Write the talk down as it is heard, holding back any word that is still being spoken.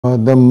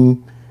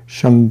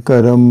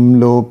Shankaram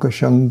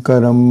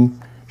Lokashankaram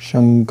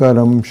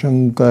Shankaram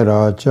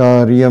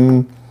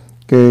Shankaracharyam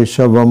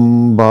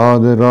Keshavam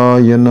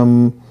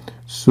Badarayanam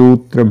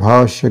Sutra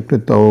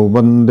Bhashyakritau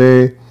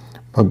Vande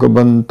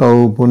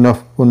Bhagavantau Punah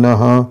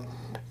Punaha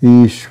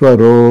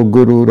Ishvaro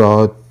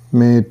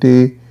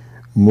Gururatmeti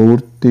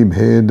Murti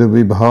Bheda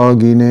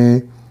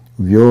Vibhagine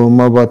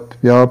Vyomavat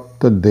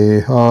Vyapta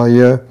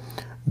Dehaya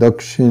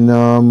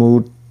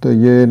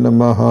Dakshinamurtaye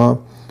Namaha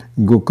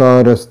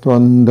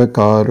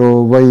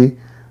Gukarastvandhakaro vai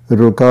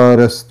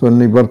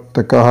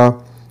Rukarastvanivartakaha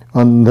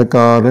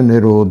Andhakara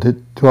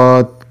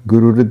nirodhitvat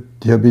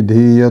Gururidhya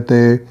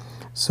vidhiyate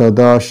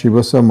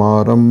Sadashiva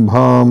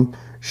samarambham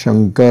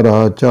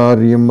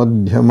Shankaracharya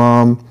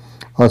madhyamam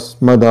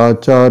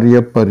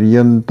Asmadacharya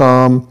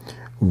paryantam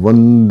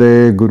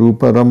Vande Guru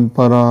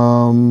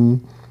paramparam.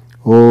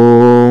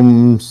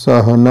 Om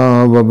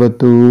Sahana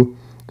Vavatu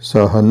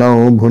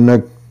Sahanau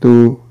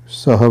Bhunaktu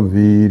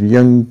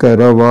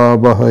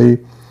Sahaviryankaravavahai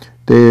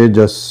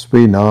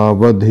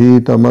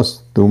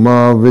Tejasvinavadhitamastu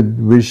ma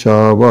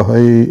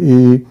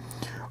vidvishavahai.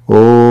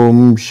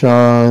 Om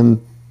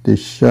Shanti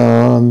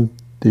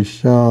Shanti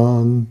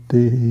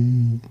Shanti.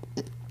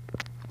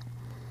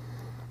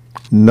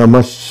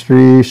 Namah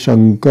Shri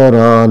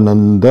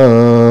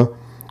Shankarananda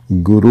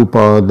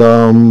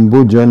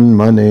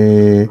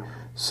Gurupadambujanmane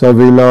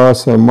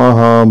Savilasa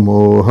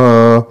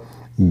Mahamoha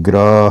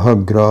Graha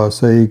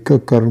Grasaika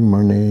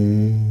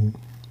Karmane.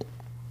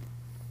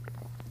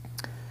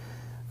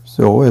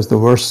 So, as the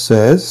verse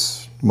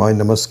says, my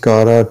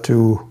namaskara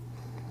to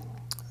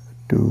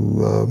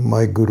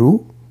my Guru,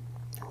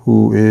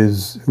 who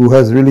has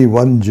really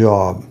one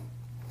job.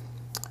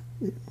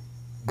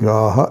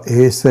 Graha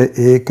esa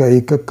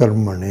ekaika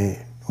karmane.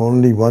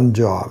 Only one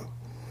job.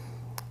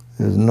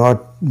 There's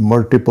not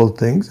multiple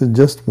things, it's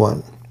just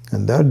one.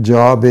 And that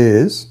job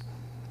is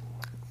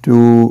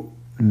to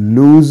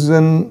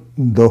loosen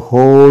the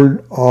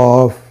hold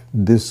of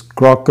this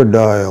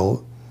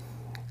crocodile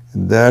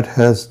that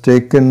has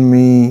just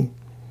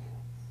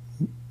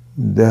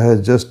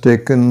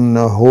taken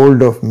a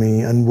hold of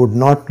me and would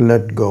not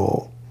let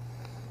go.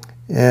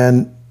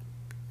 And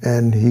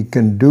he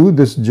can do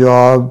this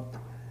job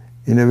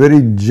in a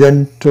very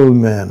gentle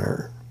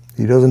manner.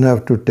 He doesn't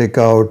have to take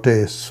out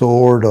a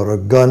sword or a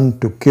gun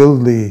to kill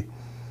the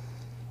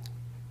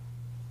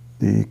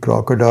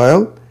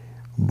crocodile,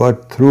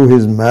 but through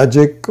his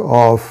magic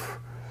of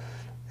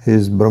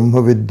his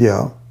Brahma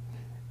Vidya,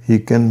 he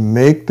can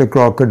make the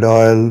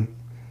crocodile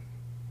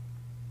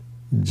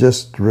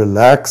just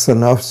relax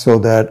enough so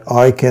that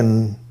I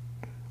can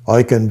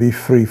be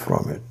free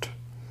from it.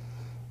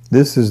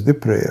 This is the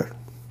prayer.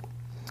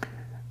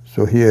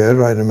 So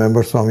here I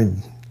remember Swami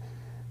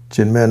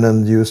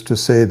Chinmayanand used to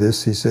say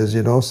this. He says,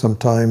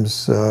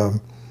 sometimes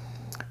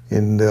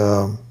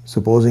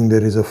supposing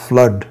there is a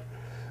flood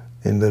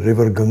in the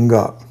river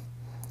Ganga,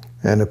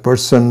 and a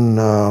person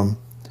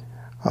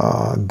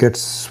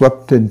gets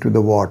swept into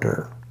the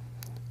water,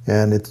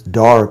 and it's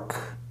dark,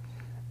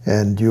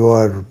 and you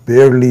are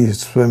barely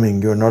swimming.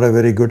 You're not a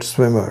very good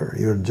swimmer.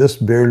 You're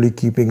just barely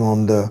keeping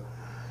on the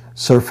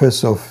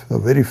surface of a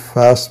very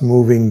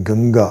fast-moving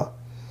Ganga,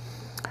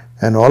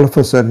 and all of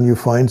a sudden you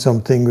find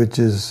something which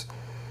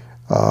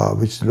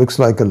looks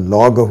like a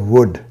log of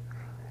wood,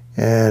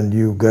 and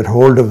you get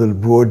hold of the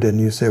wood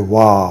and you say,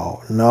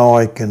 wow, now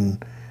I can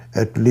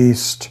at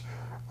least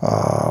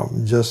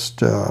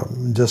just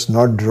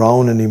not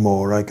drown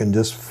anymore. I can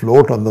just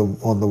float on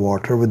the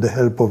water with the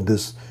help of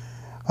this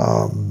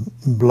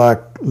black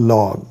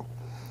log.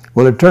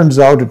 Well, it turns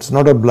out it's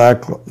not a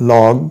black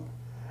log,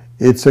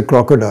 it's a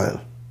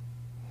crocodile.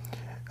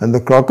 And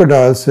the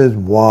crocodile says,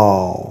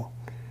 wow,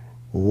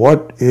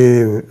 what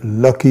a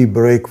lucky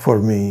break for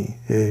me,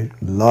 a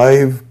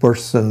live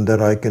person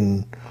that I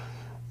can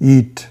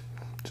eat.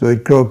 So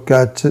it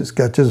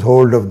catches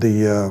hold of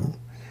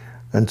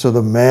and so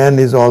the man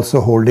is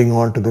also holding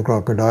on to the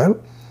crocodile,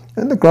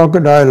 and the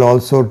crocodile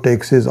also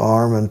takes his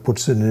arm and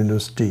puts it in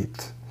his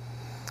teeth.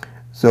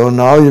 So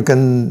now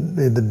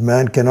the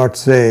man cannot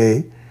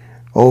say,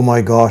 oh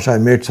my gosh, I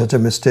made such a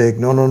mistake.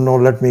 No,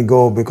 let me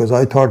go because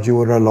I thought you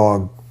were a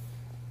log.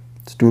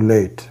 It's too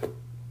late.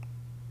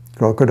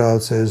 Crocodile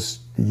says,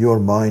 you're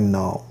mine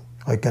now.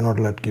 I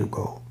cannot let you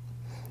go.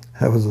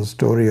 That was a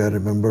story I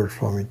remember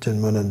Swami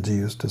Chinmayanand ji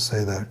used to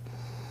say that.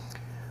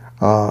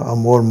 A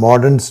more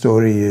modern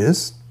story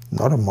is,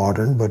 not a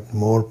modern but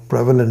more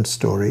prevalent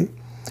story,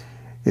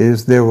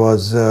 is there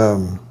was a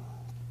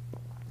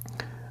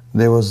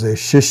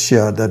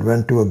shishya that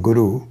went to a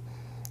guru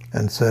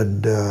and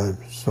said,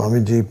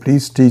 Swamiji,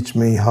 please teach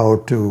me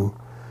how to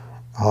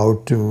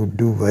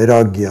do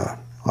vairagya.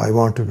 I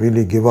want to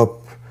really give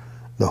up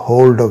the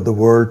hold of the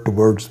world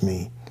towards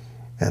me,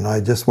 and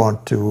I just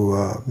want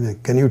to,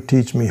 can you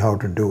teach me how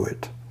to do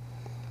it?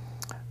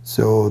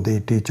 So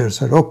the teacher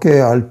said, okay,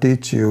 I'll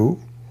teach you,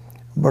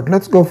 but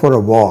let's go for a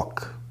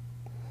walk.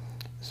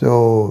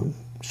 So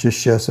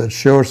Shishya said,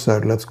 sure sir,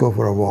 let's go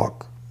for a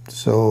walk.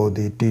 So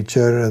the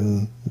teacher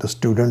and the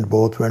student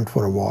both went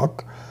for a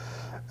walk,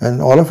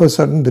 and all of a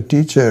sudden the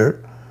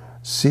teacher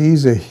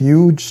sees a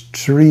huge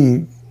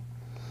tree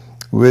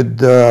with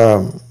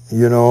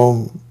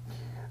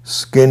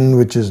skin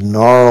which is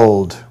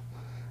gnarled.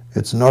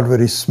 It's not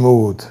very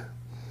smooth.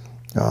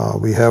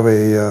 We have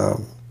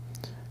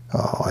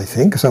I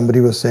think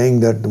somebody was saying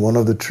that one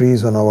of the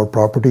trees on our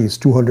property is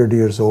 200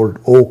 years old,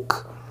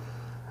 oak,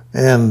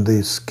 and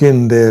the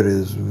skin there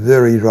is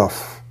very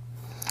rough.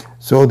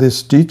 So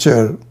this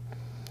teacher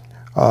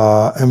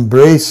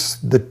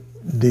embraced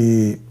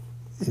the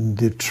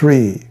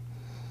tree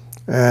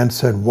and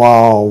said,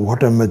 "Wow,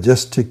 what a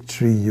majestic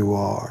tree you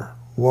are.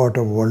 What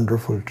a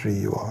wonderful tree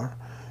you are."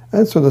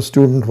 And so the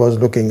student was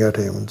looking at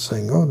him and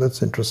saying, "Oh,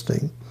 that's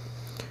interesting."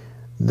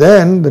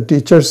 Then the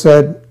teacher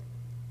said,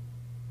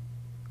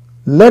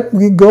 "Let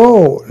me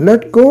go,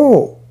 let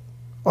go.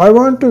 I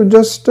want to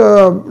just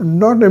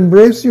not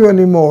embrace you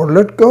anymore,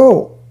 let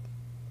go."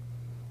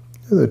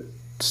 The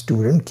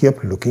student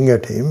kept looking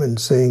at him and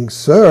saying,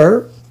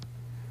 "Sir,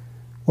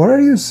 what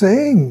are you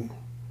saying?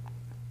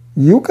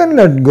 You can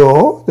let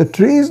go. The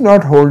tree is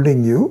not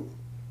holding you.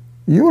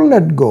 You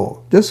let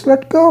go. Just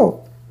let go."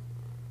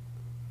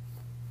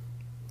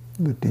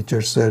 The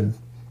teacher said,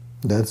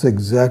 "That's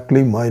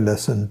exactly my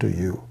lesson to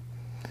you.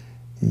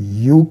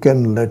 You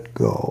can let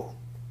go.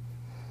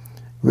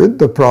 With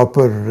the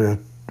proper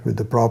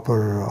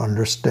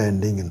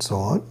understanding and so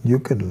on, you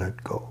can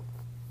let go."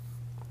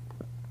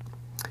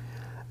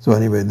 So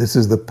anyway, this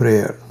is the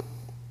prayer.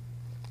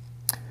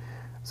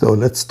 So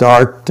let's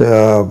start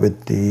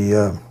with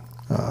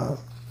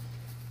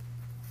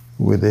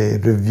a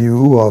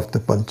review of the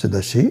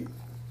Pancadasi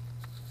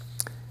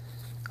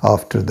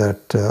after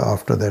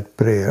that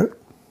prayer.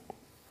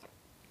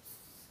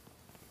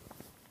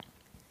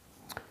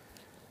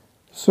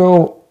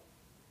 So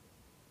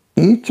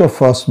each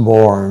of us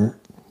born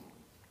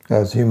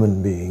as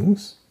human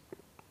beings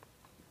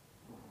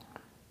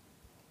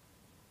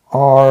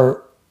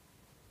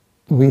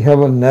we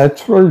have a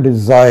natural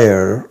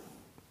desire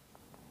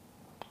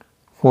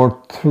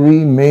for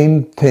three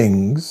main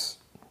things,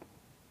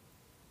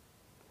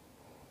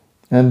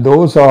 and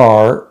those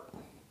are: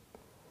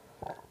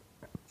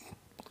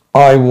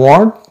 I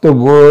want the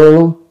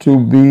world to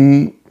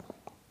be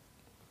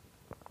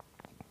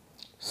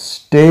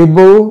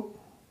stable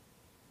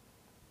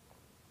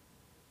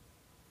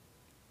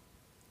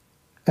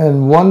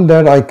and one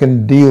that I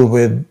can deal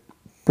with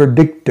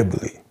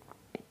predictably.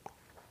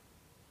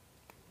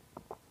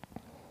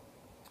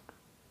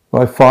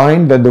 I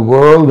find that the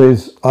world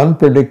is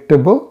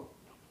unpredictable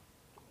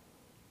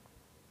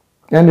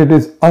and it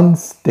is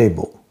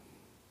unstable,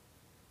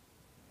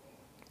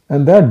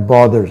 and that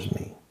bothers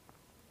me.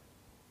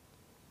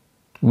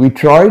 We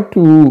try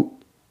to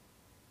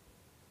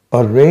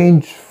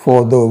arrange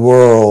for the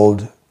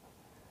world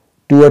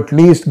to at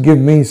least give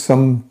me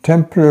some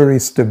temporary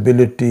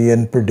stability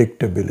and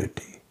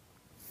predictability.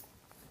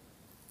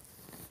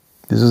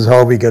 This is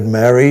how we get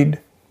married.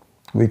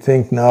 We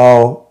think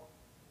now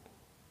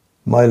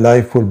my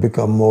life will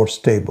become more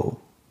stable,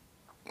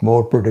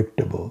 more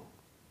predictable.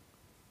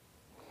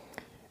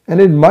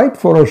 And it might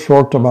for a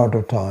short amount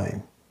of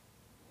time.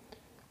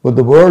 But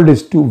the world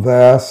is too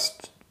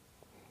vast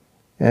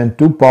and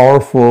too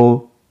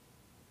powerful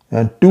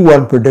and too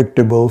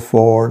unpredictable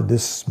for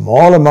this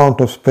small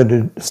amount of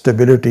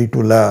stability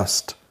to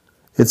last.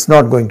 It's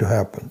not going to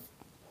happen.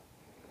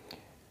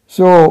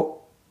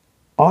 So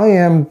I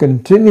am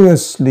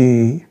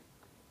continuously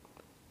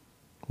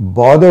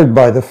bothered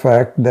by the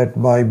fact that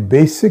my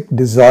basic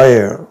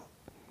desire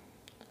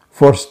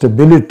for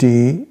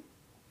stability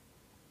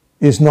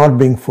is not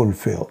being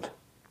fulfilled.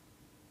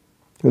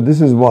 So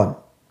this is one.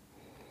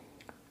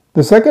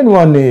 The second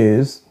one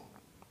is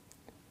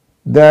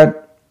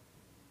that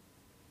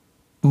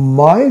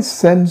my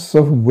sense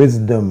of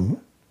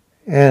wisdom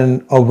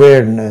and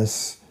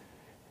awareness,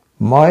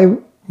 my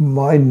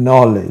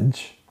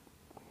knowledge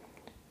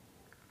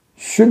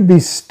should be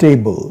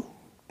stable,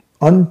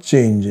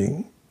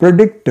 unchanging,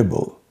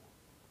 predictable.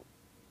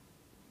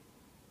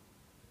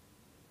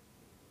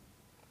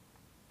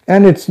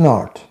 And it's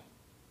not.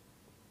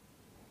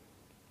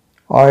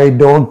 I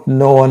don't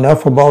know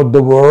enough about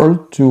the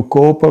world to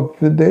cope up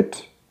with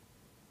it.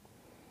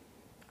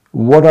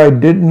 What I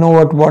did know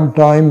at one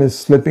time is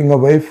slipping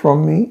away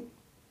from me.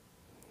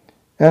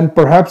 And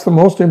perhaps the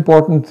most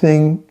important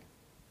thing,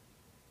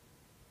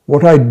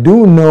 what I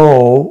do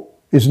know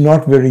is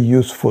not very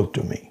useful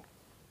to me.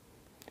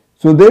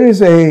 So there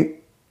is a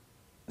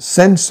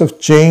sense of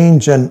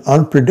change and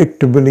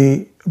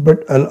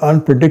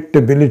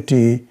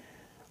unpredictability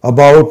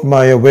about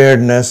my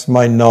awareness,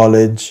 my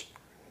knowledge,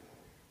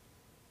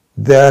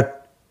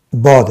 that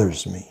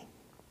bothers me.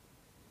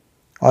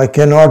 I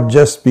cannot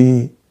just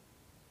be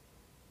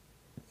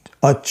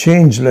a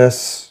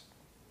changeless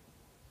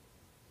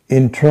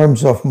in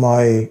terms of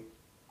my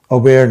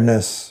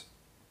awareness.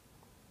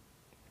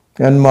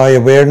 And my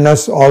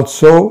awareness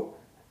also,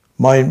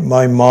 my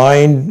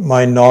mind,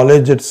 my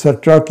knowledge,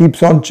 etc.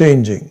 keeps on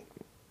changing.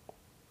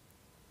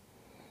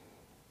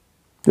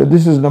 So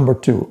this is number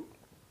two.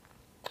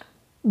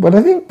 But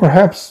I think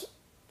perhaps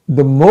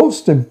the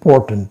most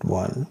important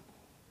one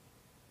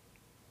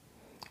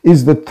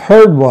is the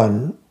third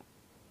one,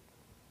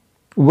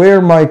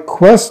 where my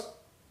quest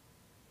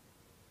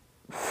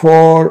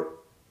for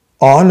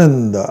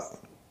ananda,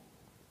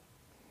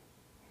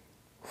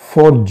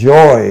 for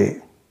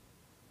joy,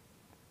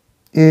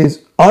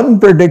 is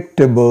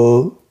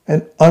unpredictable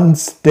and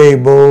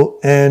unstable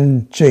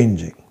and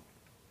changing.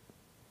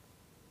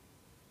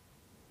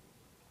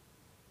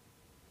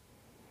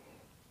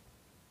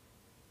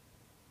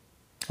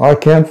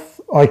 There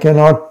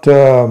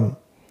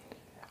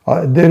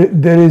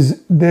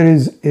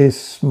is a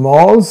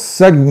small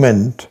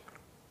segment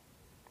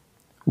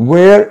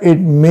where it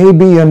may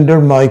be under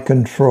my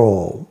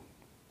control.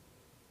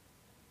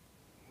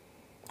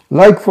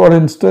 Like, for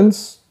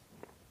instance,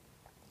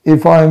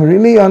 if I am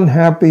really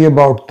unhappy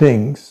about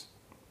things,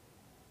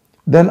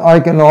 then I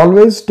can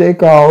always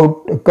take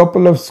out a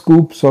couple of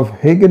scoops of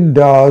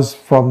Haagen-Dazs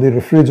from the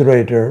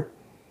refrigerator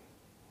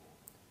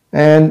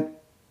and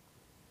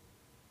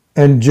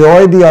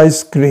enjoy the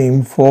ice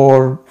cream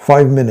for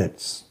 5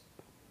 minutes.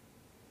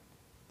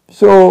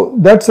 So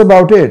that's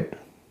about it.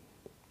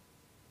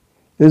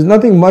 There's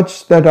nothing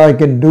much that I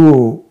can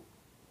do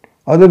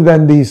other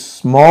than these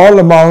small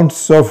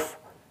amounts of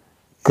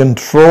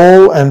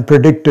control and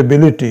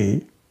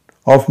predictability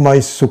of my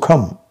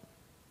sukham.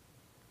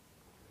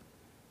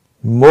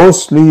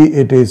 Mostly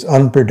it is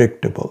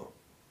unpredictable.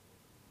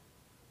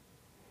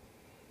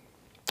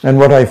 And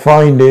what I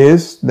find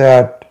is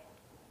that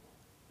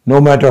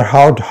no matter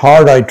how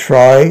hard I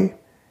try,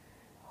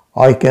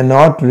 I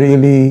cannot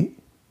really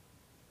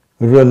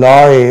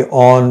rely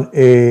on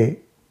a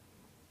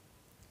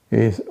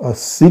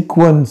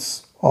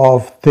sequence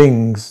of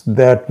things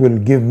that will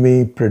give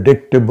me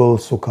predictable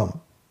sukham.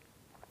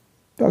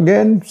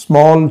 Again,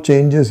 small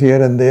changes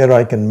here and there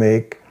I can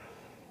make.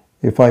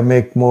 If I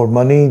make more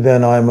money,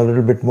 then I'm a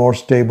little bit more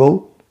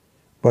stable,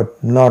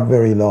 but not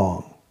very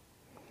long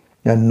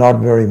and not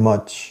very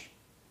much.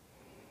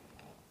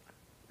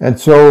 And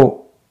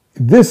so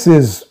this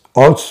is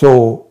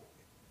also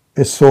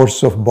a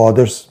source of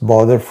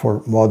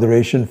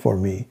botheration for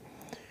me,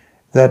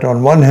 that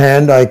on one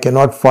hand I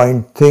cannot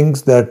find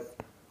things that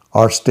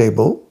are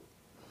stable.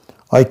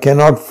 I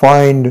cannot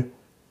find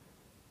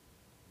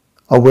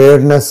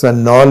awareness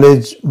and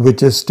knowledge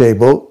which is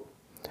stable,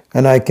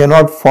 and I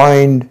cannot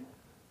find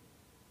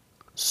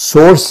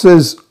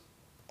sources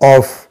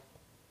of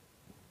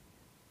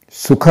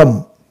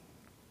sukham.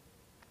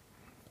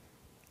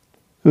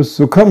 So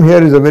sukham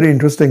here is a very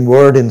interesting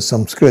word in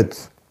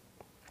Sanskrit.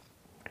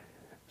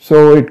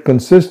 So it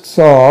consists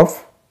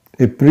of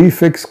a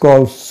prefix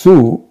called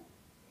su,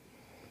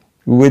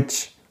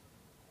 which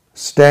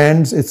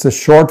stands, it's a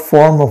short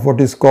form of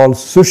what is called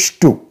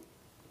sushtu.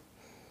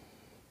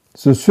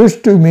 So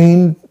sushtu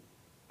means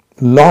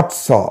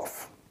lots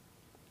of.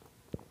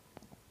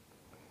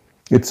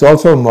 It's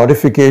also a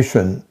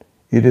modification.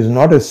 It is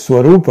not a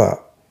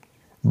swarupa,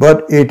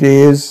 but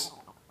it's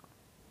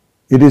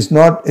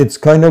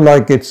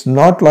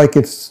not like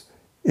it's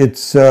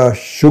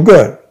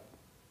sugar,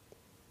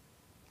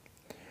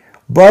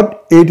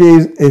 but it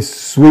is a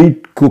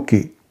sweet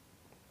cookie.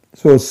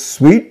 So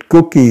sweet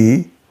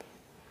cookie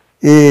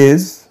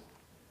is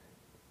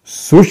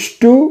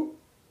sushtu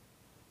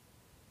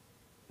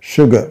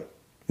sugar.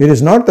 It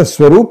is not the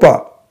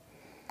swarupa,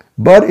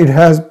 but it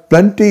has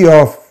plenty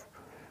of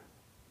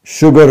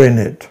sugar in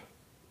it.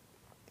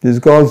 This is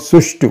called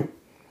sushtu.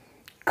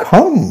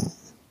 Kham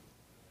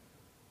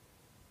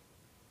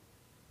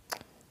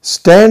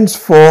stands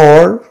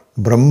for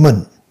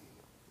Brahman,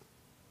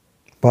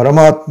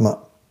 Paramatma,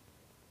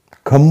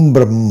 Kham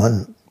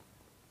Brahman.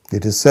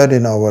 It is said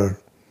in our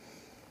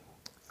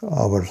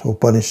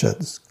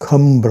Upanishads,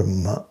 Kham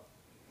Brahma.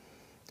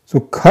 So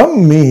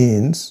Kham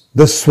means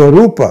the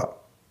Swarupa.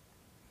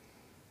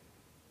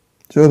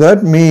 So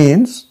that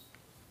means,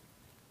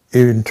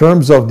 in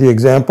terms of the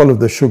example of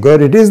the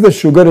sugar, it is the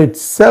sugar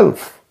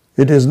itself.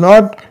 It is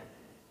not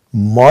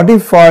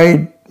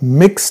modified,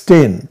 mixed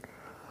in.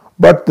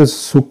 But the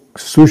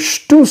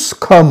sushtu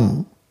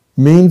sukham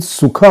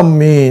means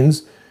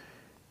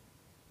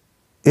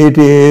it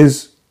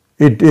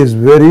is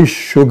very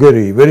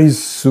sugary, very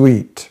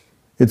sweet.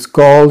 It's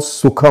called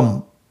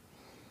sukham.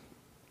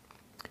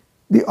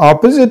 The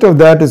opposite of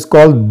that is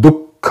called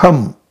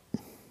dukkham.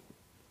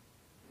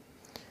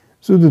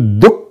 So the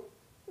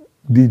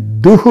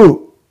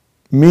duhu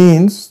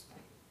means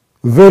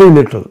very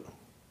little.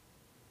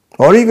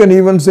 Or you can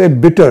even say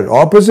bitter,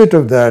 opposite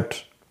of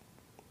that.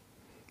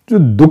 So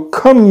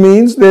dukkham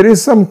means there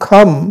is some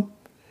kham,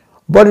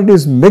 but it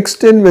is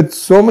mixed in with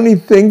so many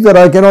things that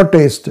I cannot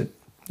taste it.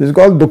 This is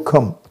called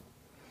dukkham.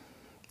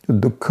 So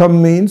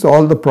dukkham means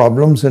all the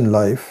problems in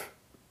life,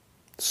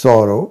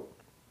 sorrow.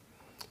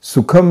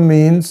 Sukham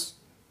means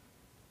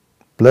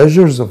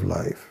pleasures of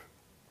life,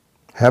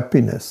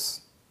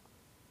 happiness.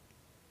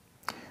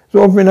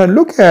 So when I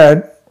look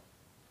at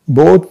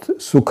both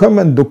sukham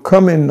and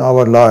dukkham in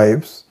our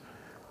lives,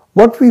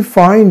 what we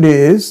find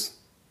is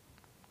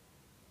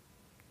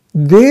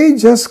they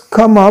just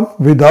come up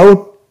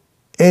without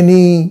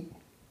any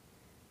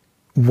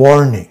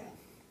warning.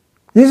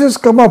 They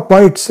just come up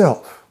by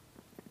itself.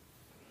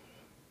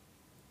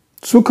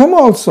 Sukham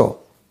also,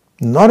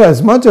 not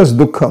as much as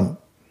dukkham,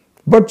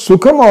 but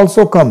sukham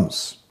also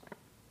comes.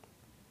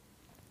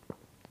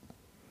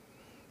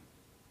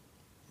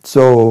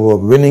 So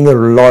winning a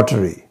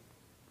lottery,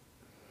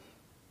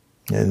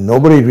 and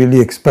nobody really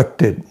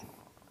expected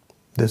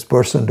this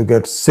person to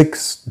get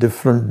 6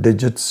 different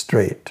digits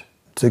straight,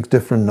 6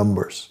 different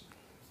numbers.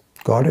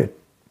 Got it.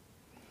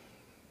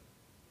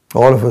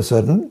 All of a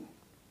sudden,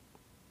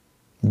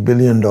 $1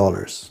 billion.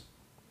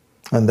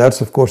 And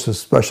that's of course a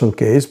special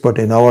case, but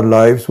in our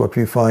lives what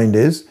we find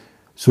is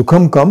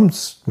sukham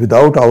comes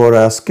without our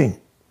asking.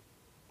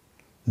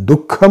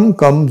 Dukkham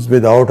comes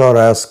without our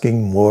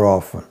asking more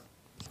often.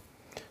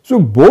 So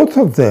both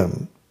of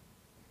them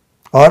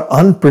are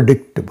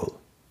unpredictable.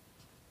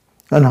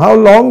 And how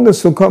long the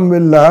sukham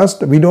will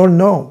last, we don't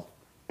know.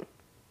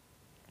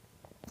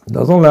 It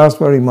doesn't last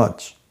very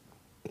much.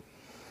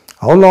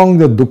 How long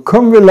the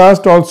dukkham will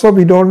last also,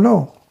 we don't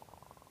know.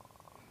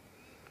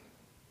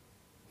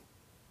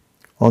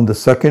 On the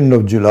 2nd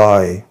of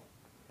July,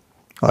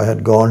 I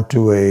had gone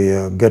to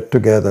a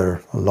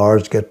get-together, a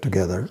large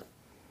get-together.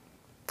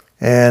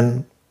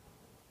 And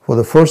for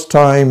the first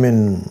time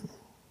in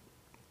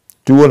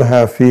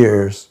 2.5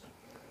 years,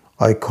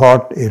 I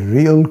caught a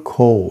real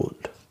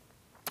cold.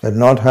 It had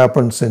not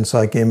happened since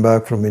I came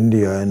back from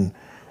India in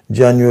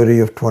January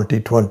of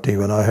 2020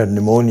 when I had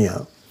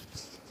pneumonia.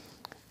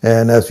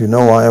 And as you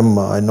know,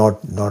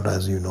 not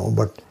as you know,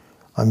 but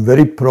I'm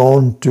very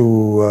prone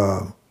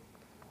to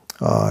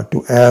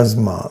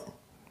asthma.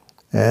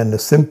 And a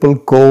simple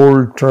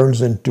cold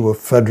turns into a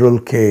federal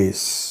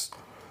case.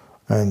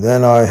 And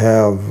then I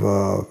have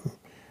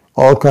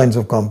all kinds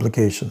of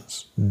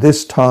complications.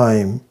 This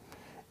time,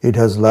 it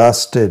has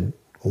lasted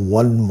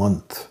 1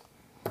 month.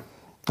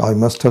 I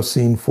must have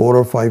seen 4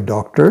 or 5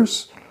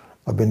 doctors.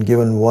 I've been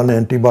given 1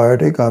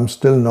 antibiotic. I'm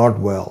still not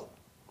well.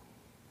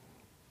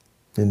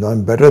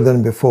 I'm better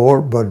than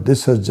before, but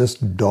this has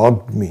just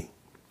dogged me.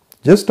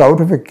 Just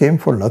out of it came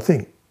for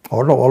nothing,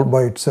 all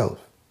by itself.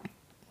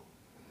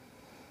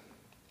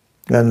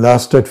 And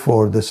lasted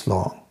for this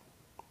long.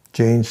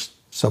 Changed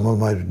some of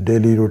my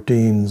daily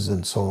routines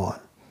and so on.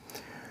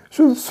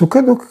 So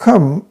sukha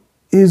dukkham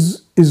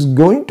is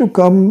going to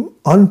come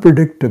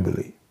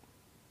unpredictably.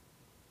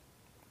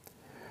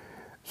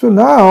 So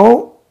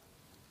now,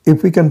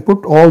 if we can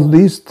put all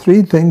these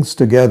 3 things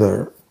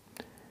together,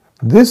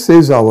 this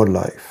is our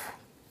life.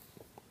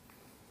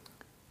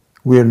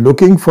 We are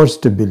looking for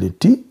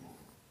stability,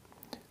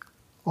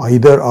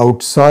 either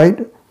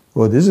outside.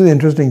 Well, this is an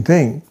interesting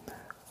thing.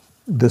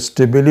 The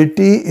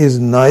stability is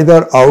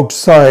neither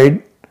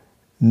outside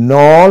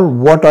nor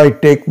what I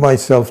take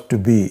myself to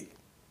be,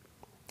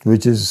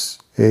 which is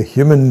a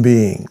human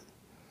being.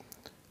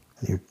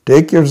 You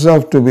take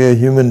yourself to be a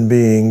human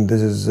being,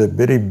 this is a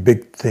very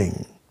big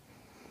thing.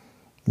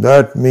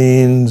 That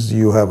means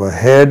you have a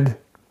head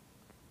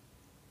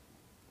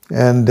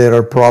and there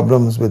are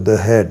problems with the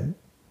head.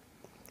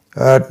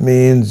 That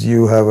means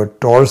you have a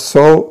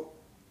torso,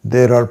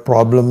 there are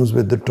problems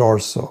with the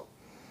torso.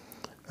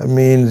 That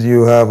means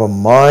you have a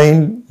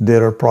mind,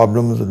 there are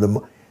problems with the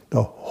mind.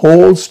 The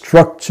whole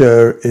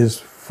structure is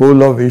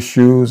full of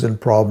issues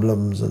and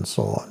problems and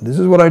so on. This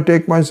is what I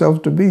take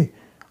myself to be.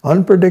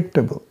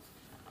 Unpredictable,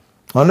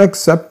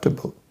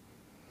 unacceptable,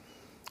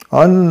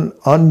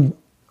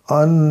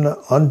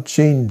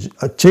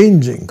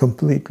 changing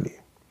completely.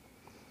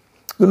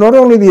 So not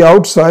only the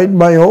outside,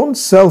 my own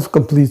self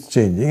completes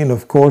changing, and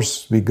of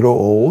course we grow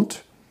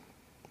old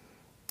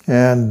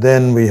and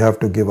then we have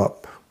to give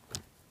up.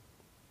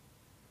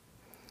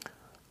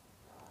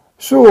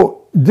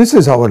 So this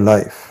is our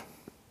life.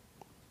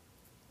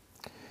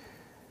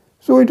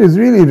 So it is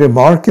really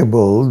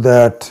remarkable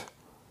that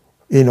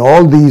in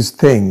all these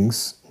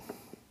things,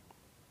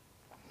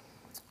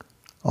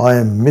 I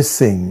am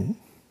missing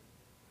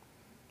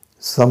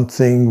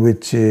something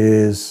which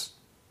is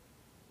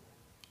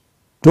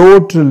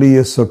totally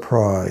a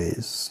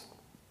surprise,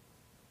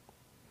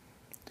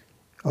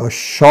 a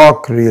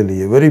shock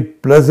really, a very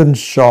pleasant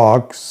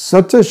shock,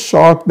 such a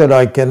shock that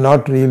I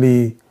cannot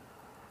even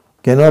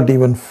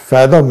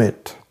fathom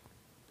it.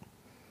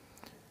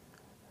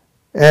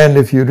 And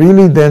if you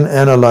really then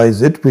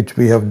analyze it, which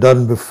we have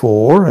done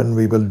before and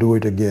we will do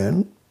it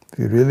again, if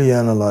you really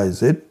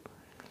analyze it,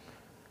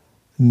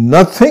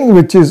 nothing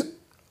which is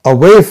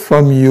away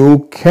from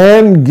you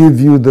can give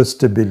you the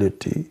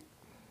stability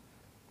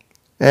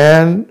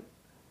and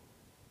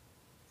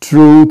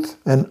truth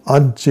and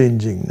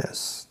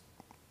unchangingness.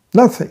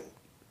 Nothing.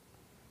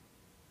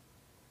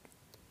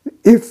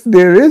 If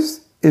there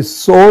is a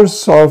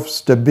source of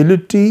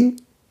stability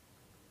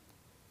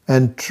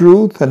and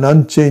truth and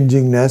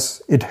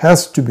unchangingness, it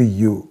has to be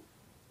you.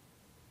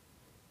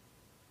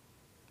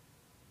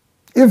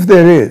 If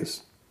there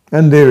is,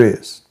 and there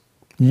is,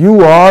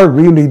 you are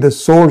really the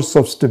source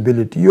of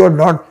stability. You are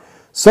not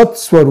Sat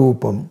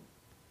Swarupam.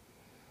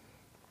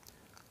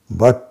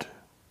 But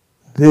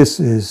this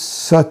is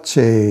such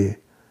a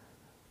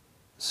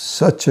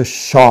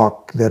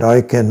shock that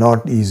I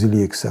cannot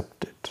easily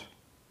accept it.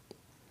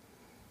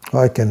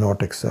 I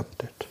cannot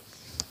accept it.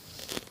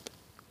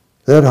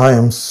 that I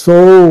am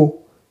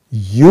so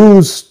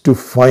used to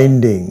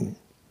finding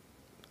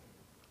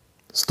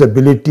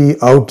stability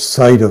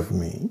outside of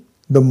me.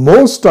 The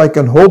most I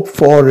can hope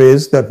for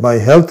is that my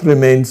health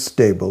remains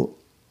stable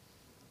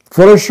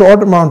for a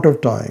short amount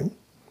of time,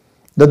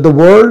 that the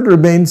world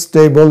remains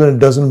stable and it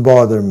doesn't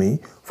bother me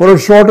for a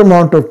short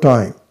amount of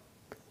time.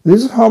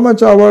 This is how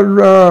much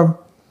our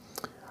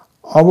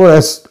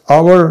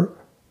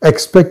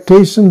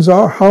expectations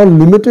are, how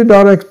limited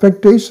our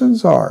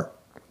expectations are.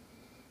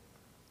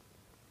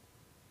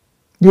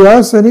 You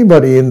ask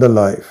anybody in the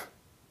life,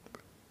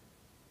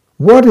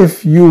 what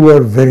if you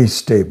were very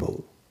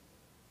stable?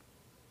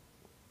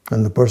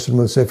 And the person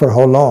will say, for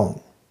how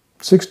long?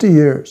 60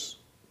 years,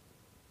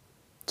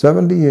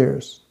 70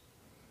 years.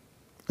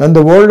 And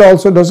the world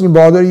also doesn't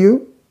bother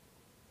you?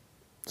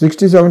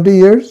 60, 70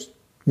 years?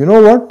 You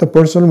know what? The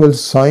person will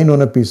sign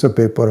on a piece of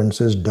paper and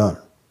says, done.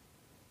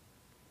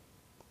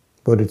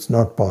 But it's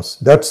not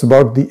possible. That's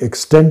about the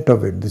extent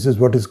of it. This is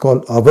what is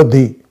called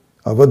avadhi.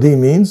 Avadhi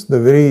means the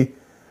very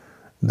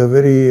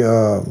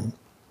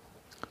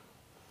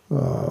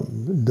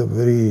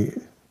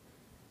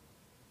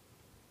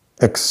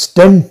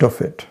extent of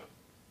it.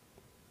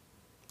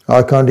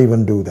 I can't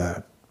even do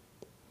that.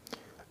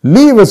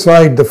 Leave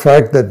aside the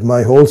fact that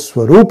my whole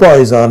Swarupa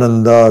is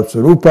Ananda,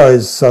 Swarupa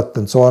is Sat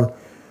and so on.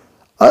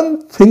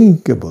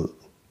 Unthinkable.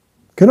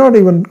 Cannot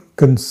even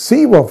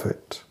conceive of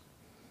it.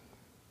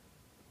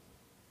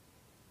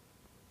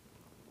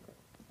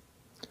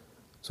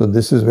 So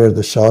this is where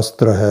the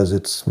Shastra has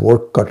its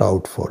work cut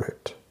out for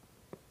it.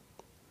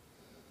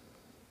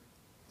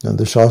 And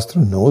the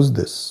Shastra knows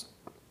this.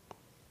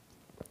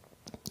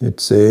 It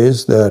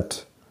says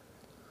that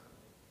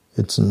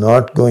it's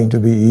not going to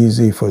be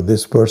easy for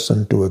this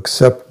person to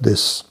accept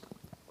this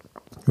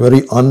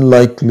very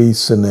unlikely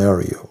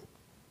scenario,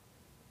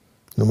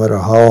 no matter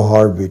how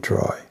hard we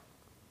try.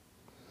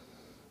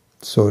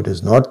 So it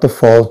is not the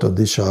fault of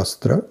the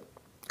Shastra,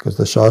 because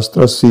the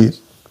Shastra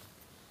sees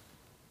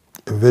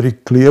a very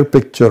clear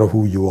picture of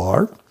who you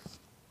are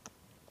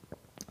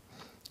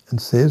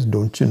and says,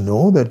 don't you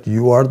know that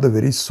you are the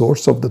very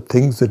source of the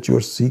things that you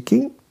are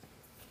seeking?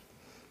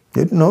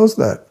 It knows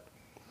that.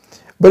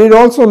 But it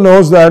also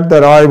knows that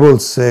I will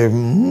say,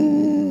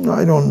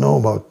 I don't know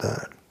about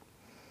that.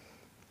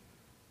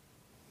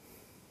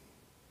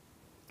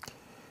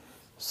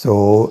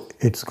 So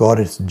it's got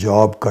its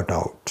job cut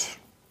out.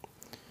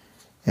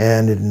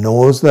 And it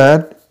knows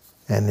that,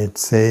 and it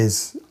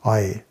says,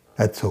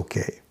 that's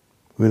okay.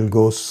 We'll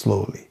go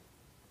slowly.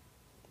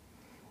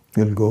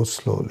 We'll go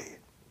slowly.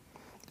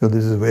 So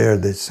this is where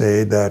they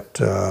say that,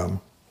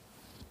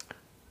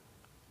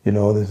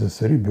 this is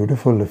very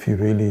beautiful if you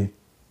really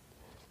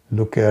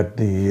look at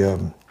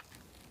the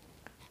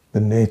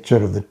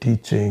nature of the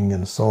teaching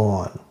and so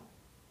on.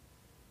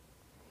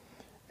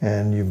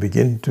 And you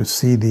begin to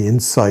see the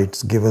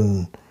insights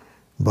given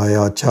by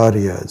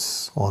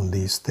acharyas on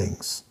these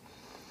things.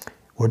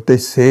 What they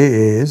say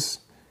is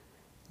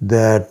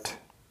that,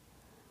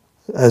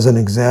 as an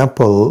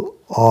example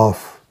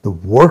of the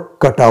work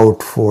cut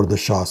out for the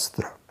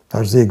Shastra,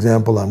 that's the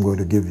example I'm going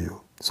to give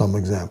you, some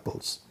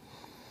examples.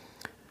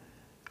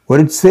 What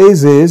it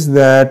says is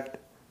that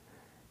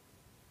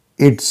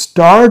it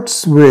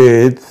starts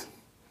with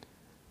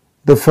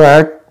the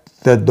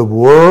fact that the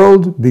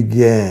world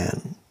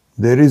began.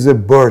 There is a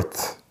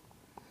birth,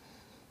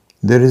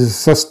 there is a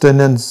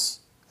sustenance,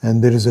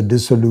 and there is a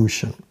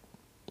dissolution.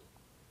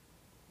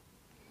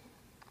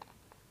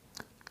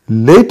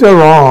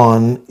 Later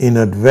on, in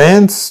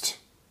advanced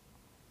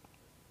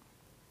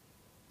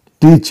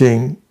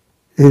teaching,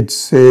 it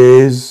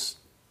says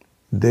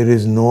there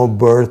is no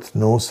birth,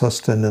 no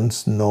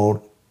sustenance,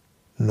 no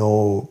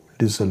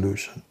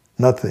dissolution,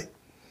 nothing.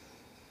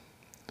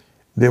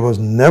 There was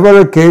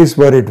never a case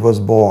where it was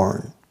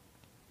born,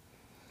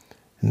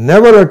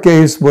 never a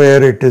case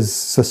where it is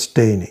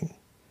sustaining,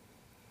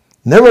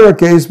 never a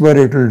case where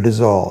it will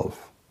dissolve.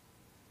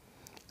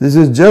 This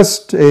is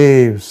just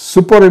a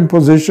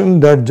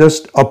superimposition that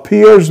just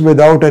appears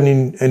without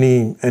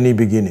any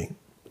beginning.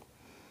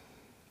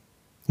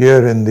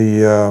 Here in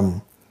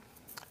the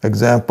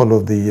example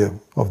of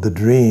the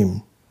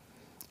dream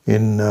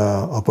in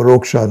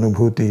Aparoksha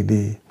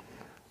Anubhuti,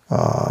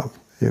 a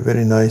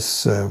very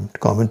nice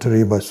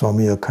commentary by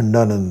Swami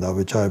Akhandananda,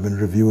 which I've been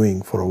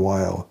reviewing for a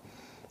while.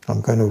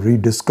 I'm kind of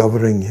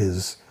rediscovering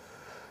his,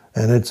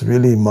 and it's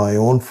really my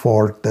own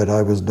fault that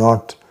I was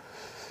not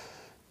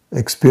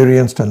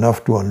experienced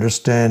enough to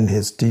understand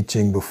his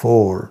teaching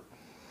before.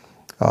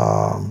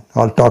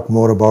 I'll talk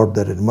more about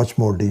that in much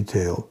more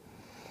detail.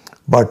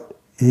 But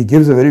he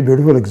gives a very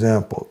beautiful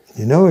example.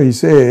 He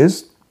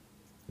says,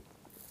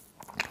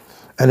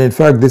 and in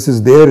fact this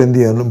is there in the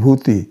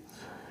Anubhuti,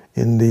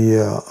 in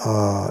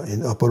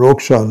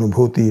Aparoksha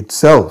Anubhuti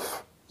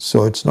itself.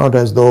 So it's not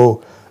as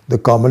though the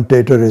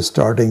commentator is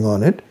starting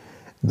on it.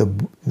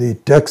 The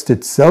text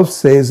itself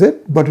says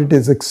it, but it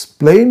is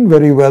explained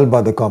very well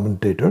by the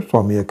commentator,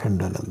 Swami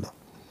Akhandananda.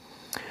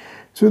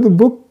 So the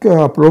book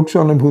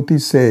Aparoksha Anubhuti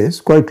says,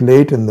 quite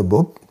late in the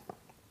book,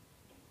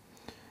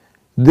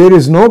 there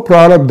is no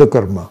prarabdha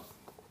karma.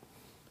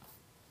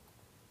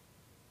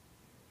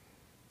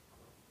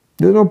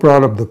 There is no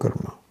prarabdha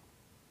karma.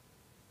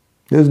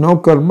 There is no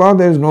karma,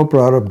 there is no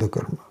prarabdha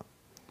karma.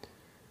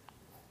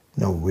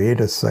 Now wait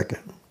a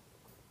second.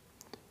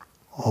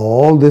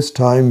 All this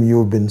time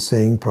you've been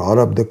saying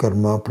prarabdha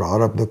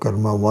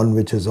karma, one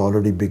which has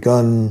already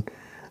begun,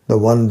 the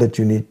one that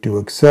you need to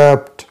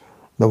accept,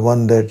 the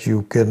one that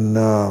you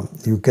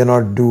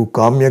cannot do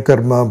kamya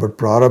karma, but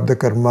prarabdha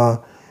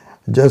karma,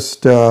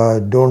 just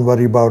don't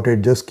worry about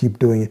it, just keep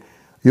doing it.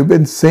 You've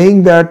been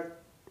saying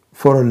that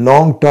for a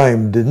long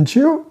time, didn't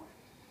you?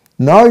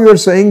 Now you're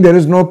saying there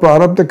is no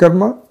prarabdha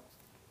karma.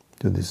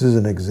 So this is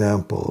an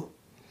example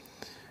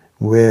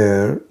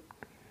where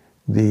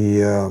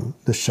the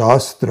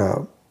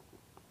Shastra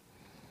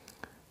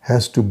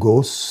has to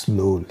go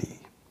slowly.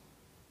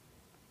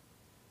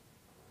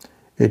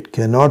 It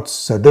cannot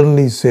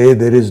suddenly say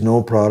there is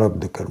no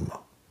prarabdha karma,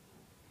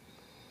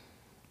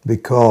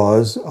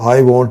 because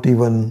I won't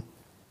even...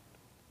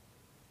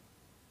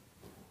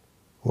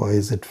 Why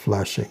is it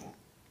flashing?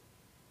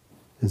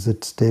 Is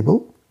it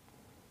stable?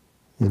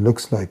 It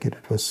looks like it.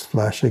 It was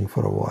flashing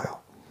for a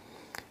while.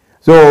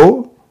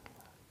 So,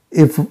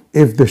 if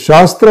the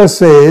Shastra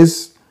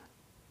says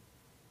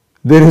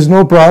there is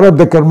no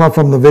prarabdha karma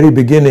from the very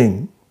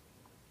beginning,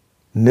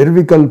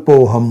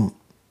 nirvikalpoham,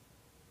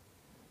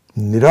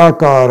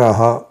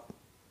 nirakaraha,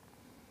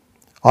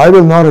 I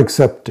will not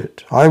accept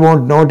it. I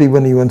won't not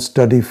even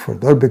study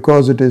further,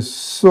 because it is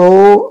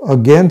so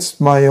against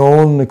my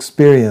own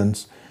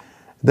experience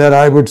that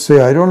I would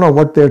say, I don't know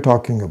what they're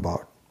talking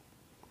about.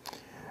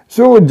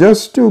 So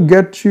just to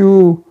get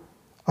you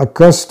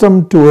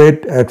accustomed to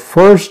it, at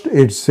first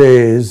it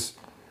says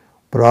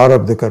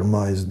prarabdha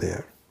karma is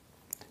there.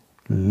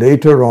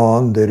 Later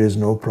on there is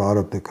no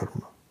prarabdha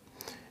karma.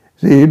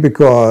 See,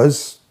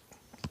 because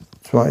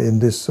in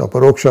this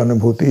aparoksha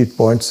anubhuti it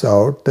points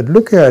out that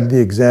look at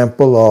the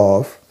example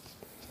of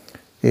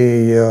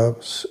a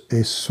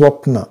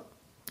swapna,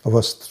 of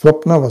a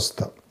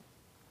swapnavastha,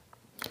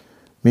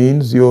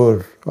 means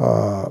your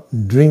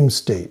dream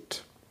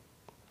state.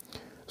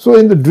 So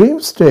in the dream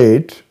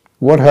state,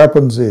 what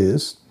happens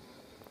is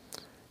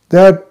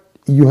that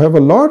you have a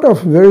lot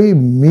of very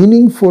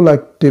meaningful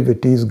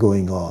activities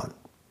going on.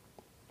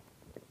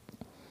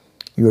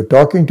 You are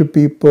talking to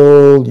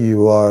people,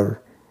 you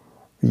are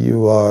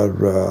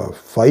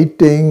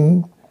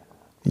fighting,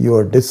 you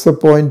are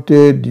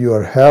disappointed, you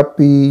are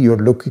happy, you are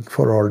looking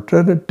for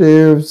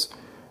alternatives.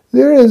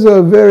 There is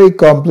a very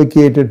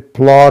complicated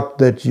plot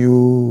that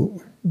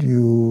you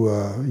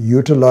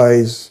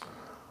utilize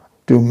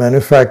to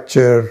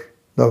manufacture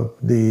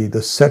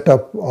the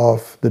setup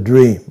of the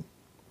dream.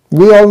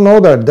 We all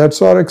know that.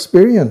 That's our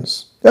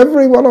experience.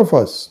 Every one of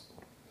us.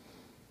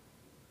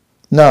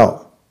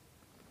 Now,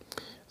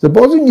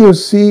 supposing you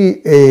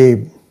see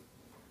a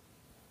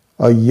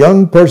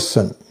young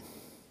person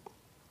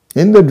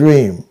in the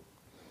dream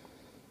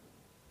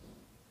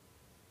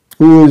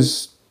who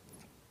is,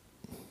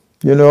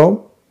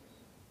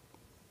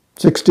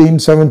 16,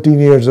 17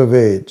 years of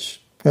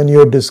age, and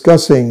you're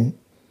discussing,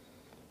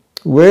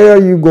 where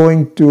are you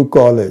going to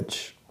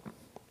college?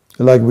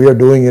 Like we are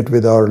doing it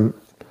with our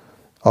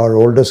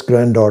oldest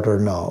granddaughter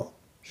now.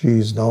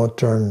 She's now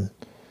turned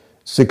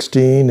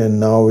 16, and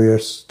now we are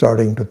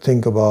starting to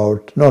think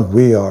about,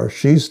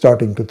 she's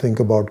starting to think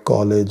about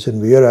college, and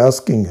we are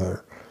asking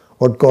her,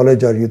 what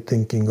college are you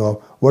thinking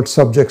of? What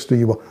subjects do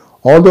you want?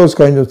 All those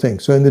kinds of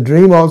things. So in the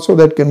dream also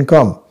that can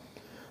come,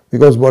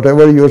 because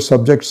whatever your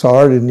subjects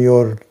are in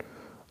your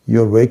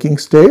waking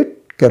state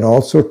can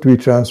also be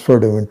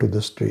transferred into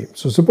this dream.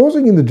 So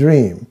supposing in the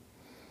dream,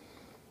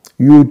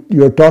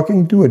 you're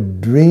talking to a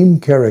dream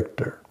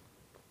character.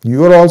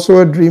 You are also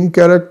a dream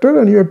character,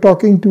 and you're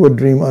talking to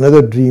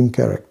another dream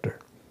character.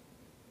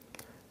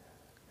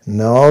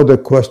 Now the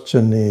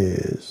question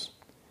is,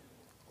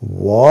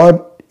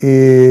 what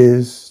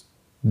is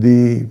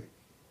the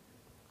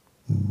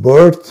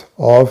birth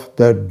of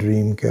that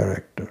dream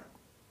character?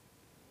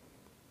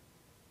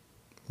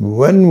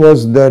 When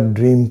was that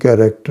dream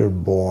character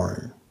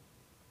born?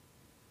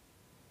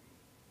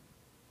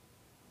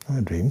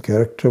 A dream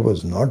character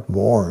was not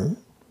born.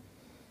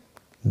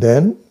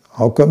 Then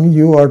how come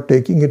you are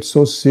taking it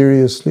so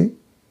seriously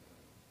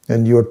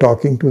and you are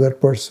talking to that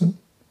person?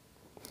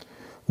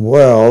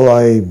 Well,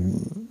 I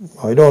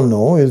don't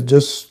know.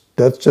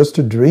 That's just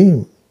a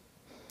dream.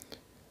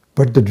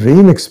 But the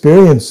dream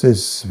experience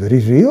is very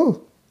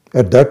real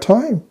at that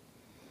time.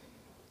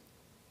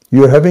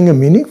 You are having a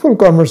meaningful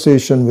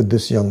conversation with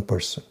this young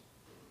person.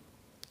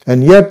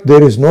 And yet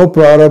there is no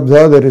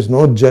prarabdha, there is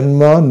no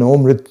janma, no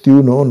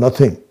mrityu, no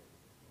nothing.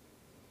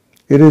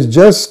 It is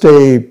just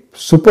a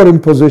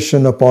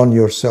superimposition upon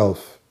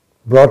yourself,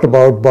 brought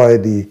about by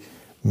the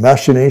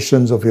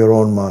machinations of your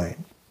own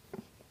mind.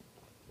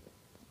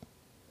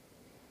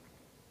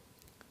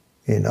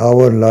 In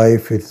our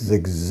life, it is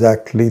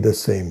exactly the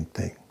same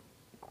thing.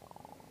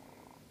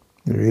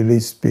 Really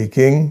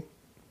speaking,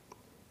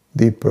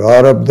 the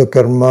prarabdha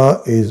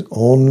karma is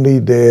only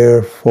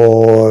there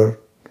for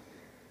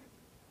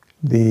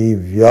the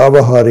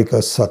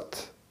vyavaharika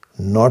sat,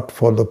 not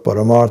for the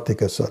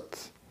paramarthika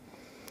sat.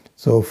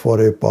 So for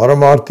a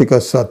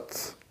Paramarthika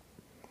Sat,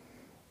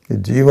 a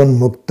Jivan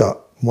Mukta,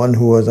 one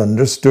who has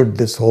understood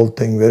this whole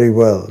thing very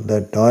well,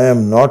 that I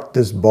am not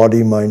this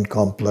body-mind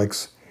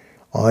complex,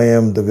 I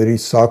am the very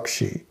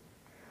Sakshi,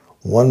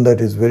 one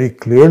that is very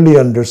clearly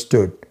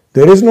understood.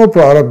 There is no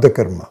prarabdha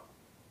karma.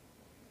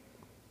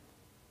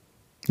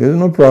 There is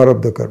no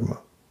prarabdha karma.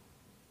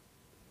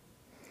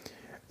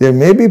 There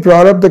may be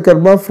prarabdha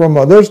karma from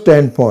other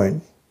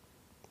standpoint,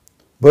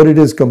 but it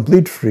is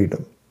complete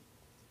freedom.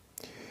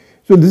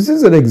 So this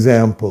is an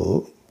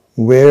example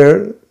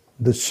where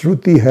the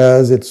Shruti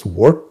has its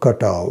work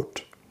cut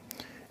out.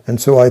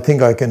 And so I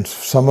think I can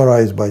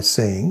summarize by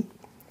saying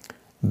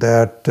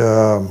that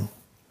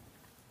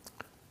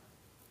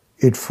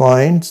it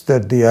finds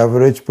that the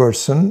average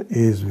person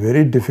is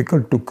very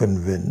difficult to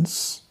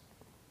convince,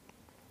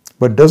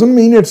 but doesn't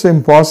mean it's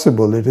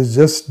impossible, it is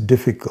just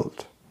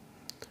difficult.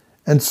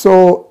 And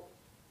so,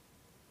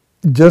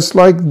 just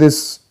like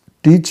this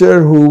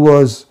teacher who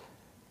was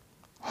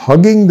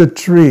hugging the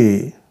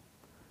tree,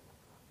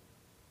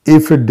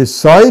 if it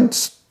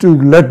decides to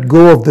let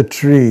go of the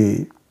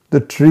tree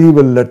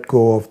will let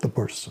go of the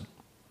person.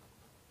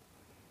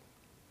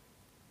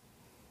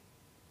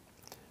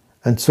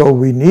 And so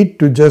we need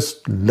to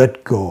just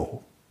let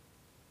go.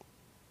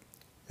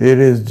 It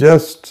is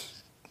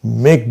just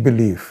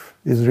make-believe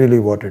is really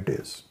what it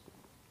is.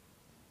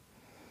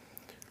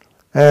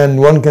 And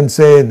one can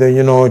say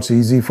that, it's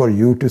easy for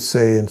you to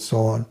say and so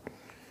on.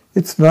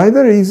 It's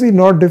neither easy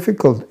nor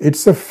difficult.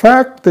 It's a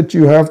fact that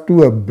you have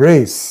to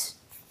embrace.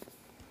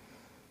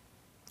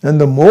 And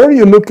the more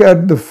you look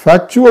at the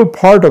factual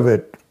part of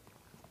it,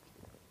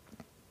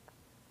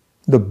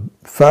 the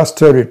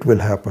faster it will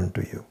happen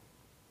to you.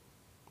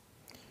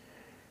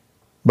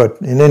 But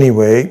in any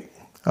way,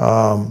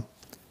 all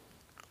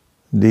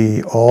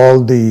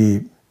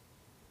the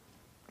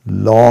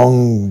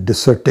long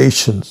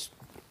dissertations,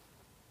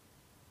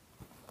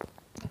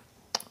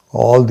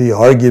 all the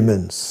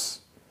arguments,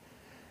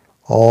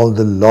 all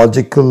the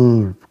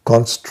logical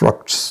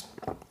constructs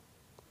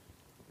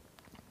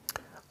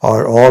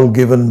are all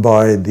given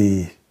by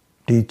the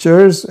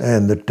teachers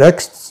and the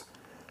texts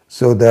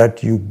so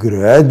that you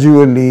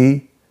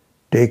gradually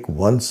take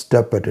one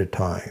step at a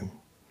time.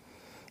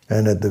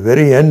 And at the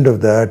very end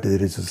of that,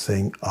 there is a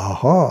saying,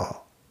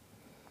 aha,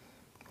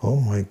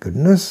 oh my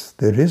goodness,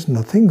 there is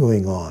nothing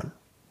going on.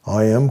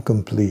 I am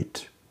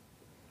complete.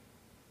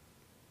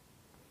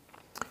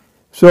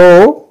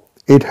 So,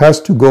 it has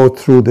to go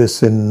through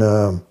this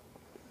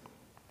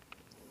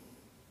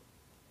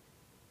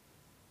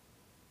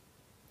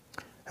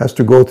has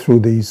to go through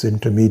these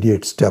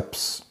intermediate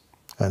steps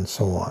and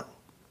so on.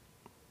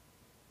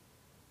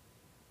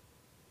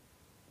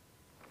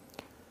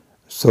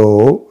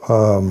 So,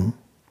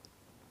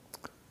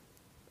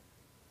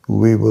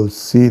 we will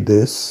see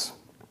this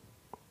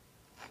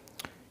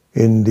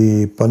in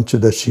the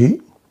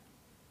Pancadasi.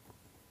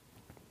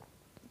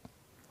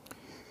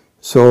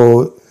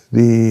 So,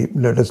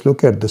 let us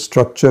look at the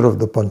structure of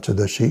the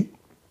Pancadasi.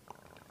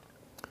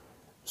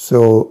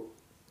 So,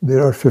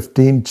 there are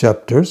 15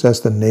 chapters,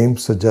 as the name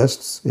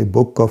suggests, a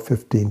book of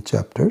 15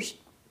 chapters.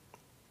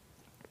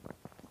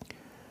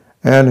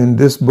 And in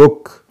this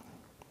book,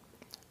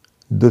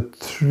 the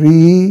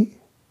three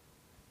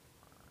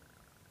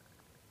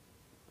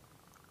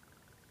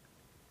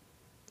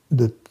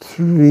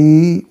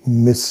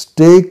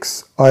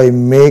mistakes I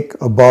make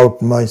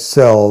about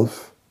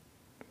myself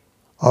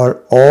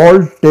are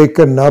all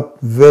taken up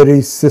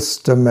very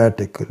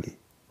systematically.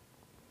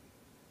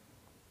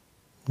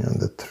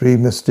 And the three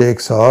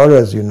mistakes are,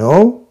 as you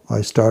know,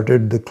 I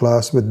started the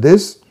class with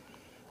this.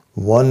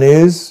 One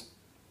is,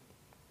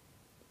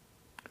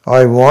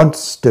 I want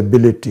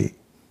stability.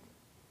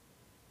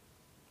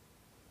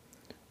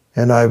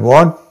 And I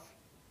want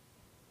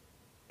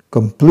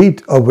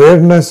complete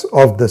awareness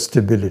of the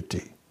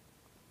stability.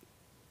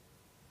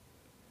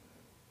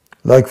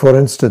 Like for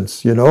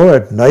instance,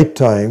 at night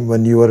time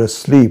when you are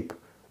asleep,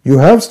 you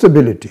have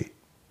stability.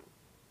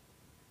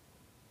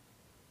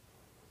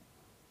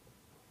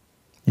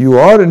 You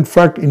are in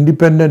fact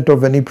independent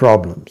of any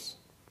problems.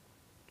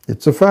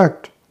 It's a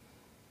fact.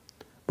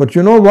 But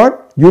you know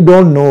what? You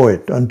don't know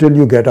it until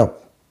you get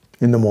up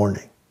in the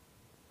morning.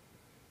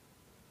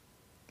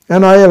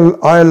 And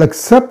I'll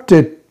accept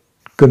it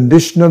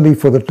conditionally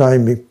for the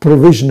time being,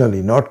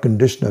 provisionally, not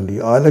conditionally.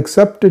 I'll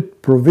accept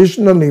it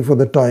provisionally for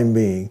the time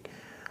being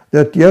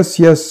that yes,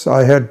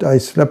 I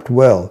slept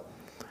well.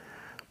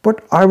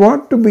 But I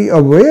want to be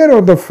aware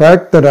of the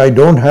fact that I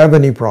don't have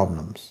any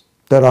problems,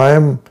 that I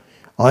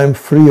am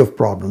free of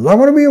problems. I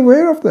want to be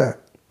aware of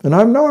that, and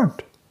I'm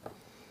not.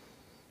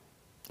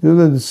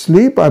 In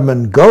sleep, I'm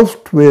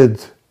engulfed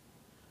with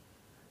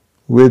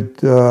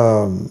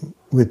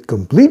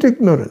complete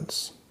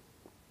ignorance.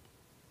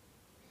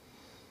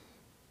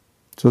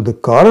 So the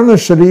Karana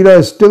Sharira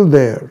is still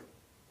there.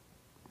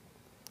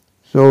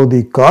 So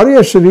the Karya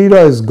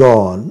Sharira is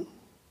gone,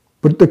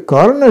 but the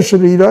Karana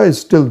Sharira is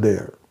still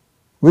there,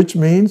 which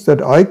means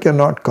that I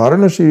cannot,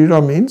 Karana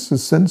Sharira means a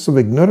sense of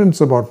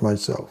ignorance about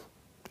myself.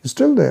 It's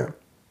still there.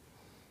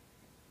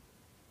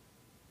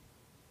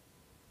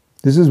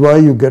 This is why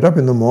you get up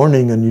in the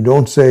morning and you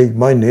don't say,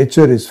 my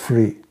nature is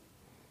free.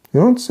 You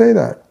don't say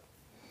that.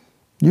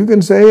 You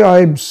can say,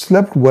 I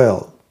slept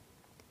well.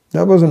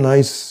 That was a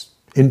nice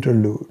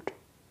interlude.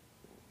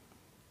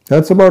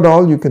 That's about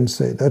all you can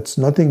say. That's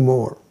nothing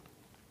more.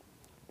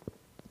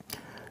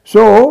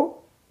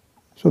 So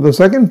the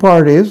second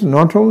part is,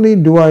 not only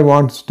do I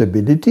want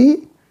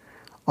stability,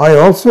 I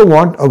also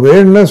want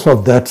awareness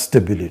of that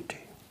stability.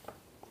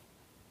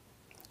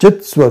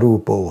 Chit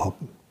Swarupoham.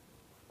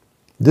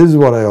 This is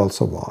what I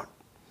also want.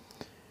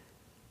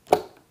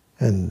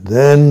 And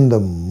then the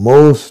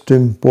most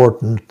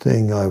important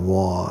thing I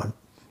want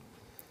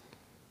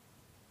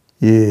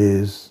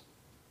is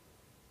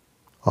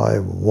I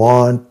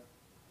want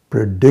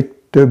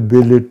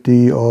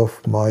predictability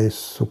of my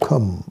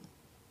sukham.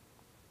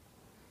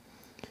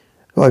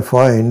 So I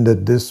find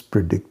that this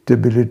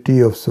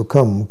predictability of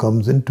sukham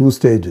comes in two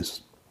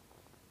stages.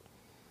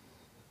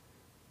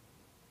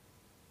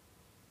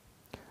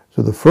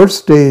 So the first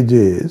stage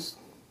is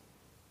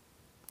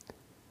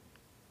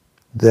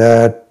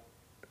that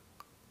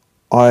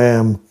I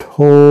am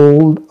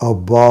told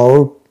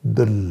about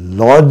the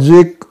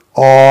logic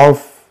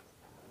of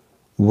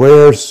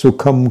where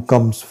sukham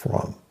comes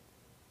from.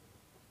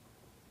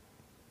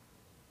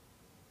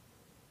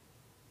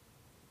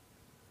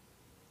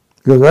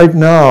 Because right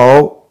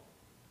now,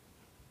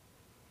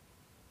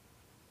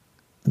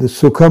 the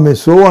sukham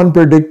is so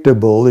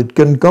unpredictable, it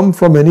can come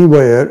from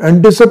anywhere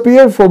and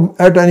disappear from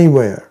at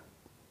anywhere.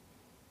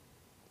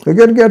 You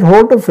can get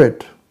hold of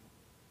it.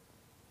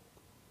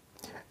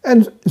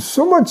 And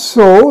so much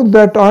so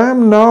that I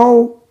am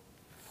now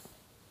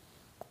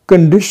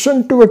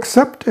conditioned to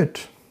accept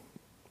it.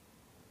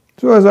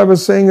 So as I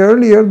was saying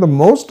earlier, the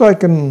most I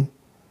can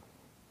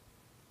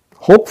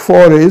hope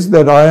for is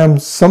that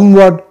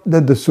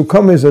that the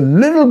sukham is a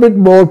little bit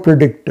more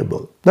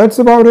predictable. That's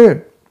about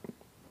it.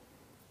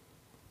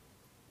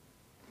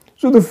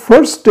 So the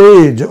first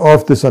stage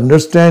of this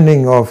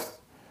understanding of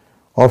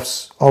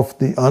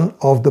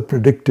the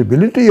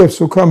predictability of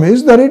sukham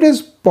is that it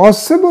is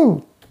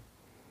possible.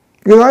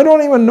 Because I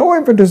don't even know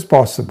if it is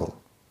possible.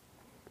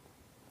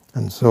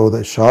 And so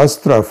the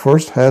Shastra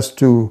first has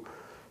to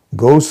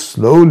go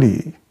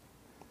slowly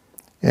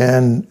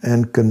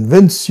and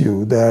convince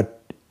you that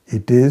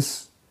it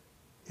is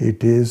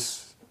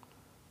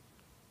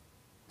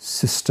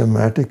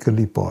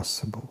systematically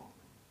possible.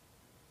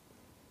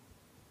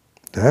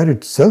 That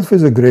itself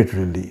is a great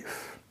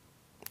relief.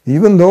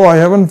 Even though I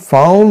haven't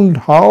found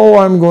how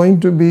I'm going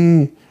to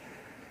be,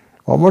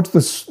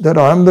 that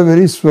I am the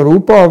very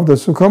Swarupa of the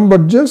Sukham,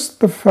 but just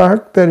the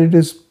fact that it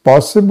is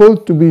possible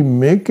to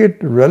make it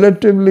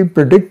relatively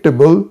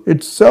predictable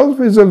itself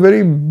is a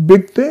very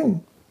big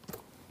thing.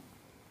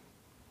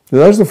 So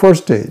that's the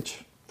first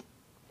stage.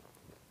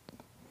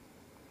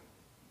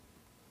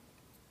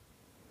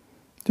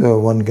 So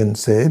one can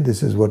say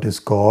this is what is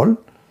called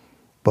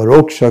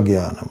Paroksha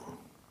Jnanam.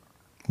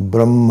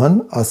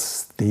 Brahman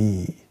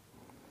Asti.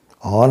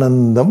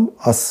 Anandam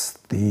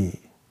Asti.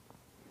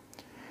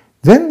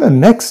 Then the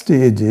next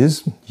stage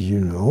is, you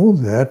know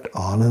that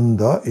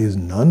Ananda is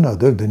none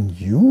other than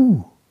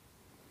you.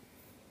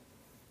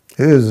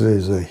 This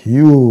is a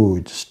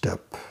huge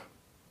step.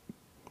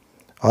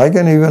 I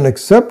can even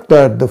accept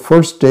that the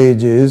first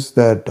stage is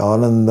that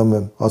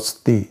Anandam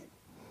Asti.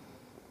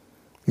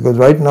 Because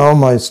right now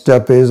my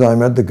step is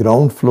I'm at the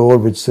ground floor,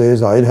 which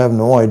says I have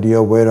no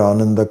idea where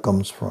Ananda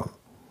comes from,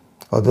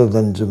 other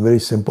than some very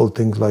simple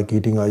things like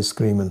eating ice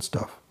cream and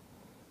stuff.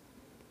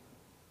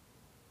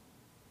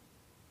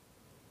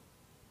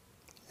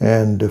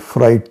 And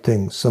fried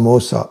things,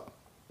 samosa.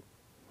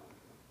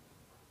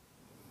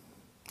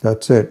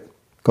 That's it.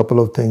 Couple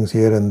of things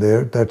here and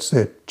there, that's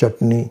it.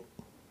 Chutney.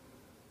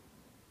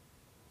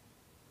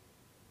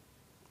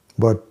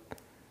 But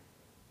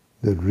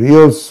the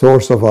real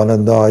source of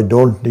Ananda, I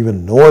don't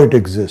even know it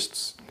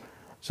exists.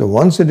 So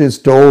once it is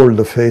told,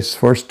 the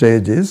first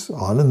stage is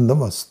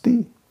Anandam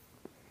Asti.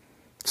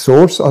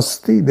 Source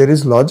Asti, there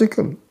is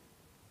logical.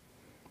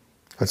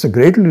 That's a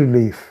great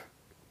relief.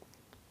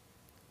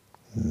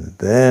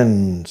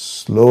 Then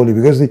slowly,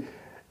 because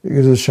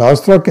the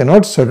Shastra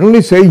cannot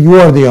suddenly say you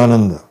are the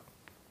Ananda.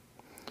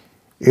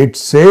 It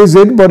says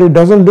it, but it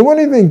doesn't do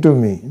anything to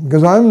me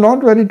because I am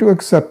not ready to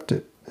accept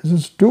it. This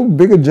is too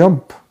big a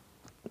jump.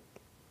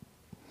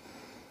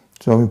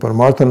 Swami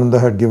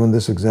Paramarthananda had given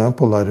this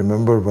example. I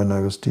remember when I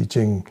was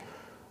teaching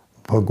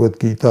Bhagavad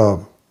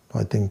Gita,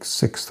 I think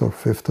 6th or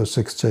 5th or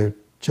 6th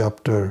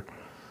chapter,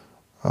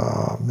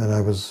 and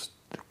I was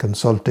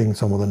consulting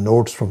some of the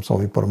notes from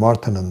Swami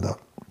Paramarthananda.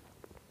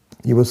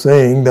 He was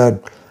saying that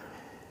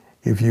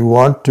if you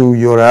want to,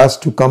 you're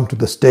asked to come to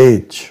the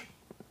stage,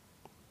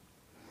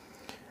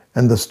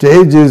 and the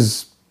stage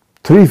is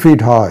 3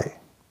 feet high.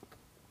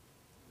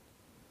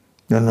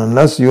 And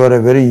unless you are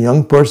a very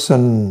young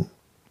person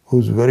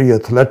who's very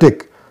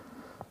athletic,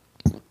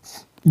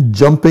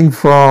 jumping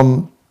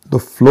from the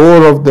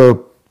floor of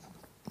the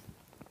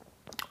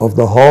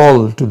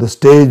hall to the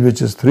stage,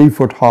 which is 3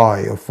 foot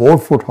high or 4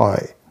 foot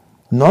high,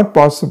 not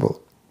possible.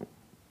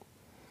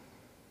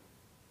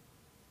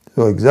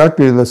 So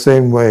exactly the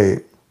same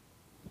way,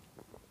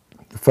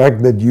 the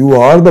fact that you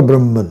are the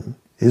Brahman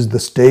is the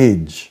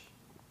stage,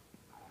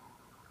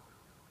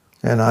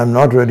 and I'm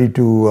not ready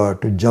to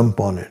jump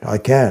on it. I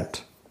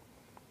can't.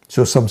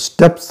 So some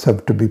steps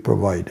have to be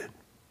provided,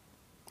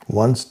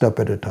 one step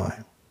at a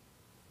time.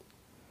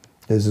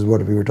 This is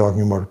what we were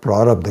talking about,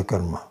 prarabdha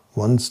karma,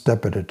 one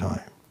step at a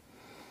time.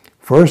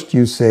 First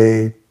you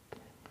say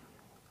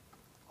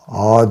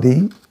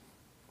Adi,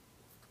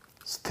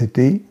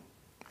 Sthiti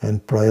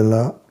and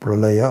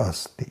Pralaya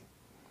Asti.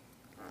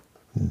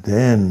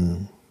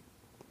 Then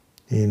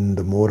in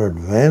the more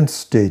advanced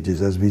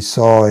stages, as we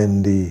saw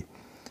in the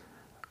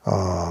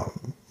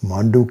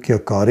Mandukya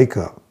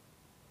Karika,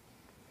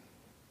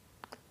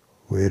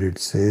 where it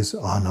says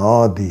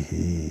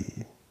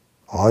Anadihi,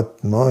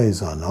 Atma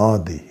is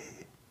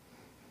Anadihi.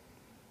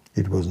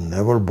 It was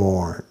never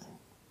born.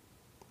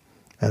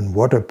 And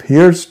what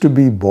appears to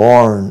be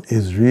born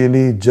is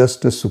really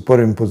just a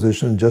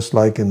superimposition, just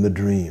like in the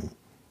dream.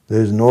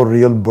 There is no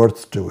real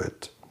birth to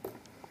it.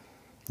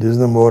 This is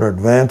the more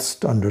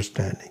advanced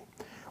understanding.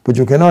 But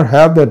you cannot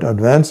have that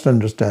advanced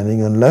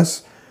understanding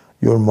unless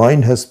your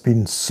mind has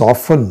been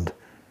softened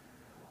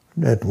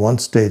at one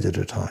stage at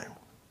a time.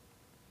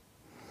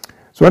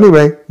 So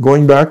anyway,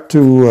 going back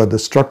to the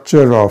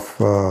structure of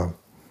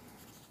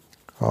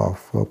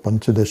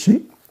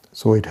Pancadasi,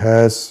 so it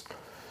has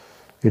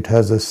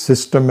a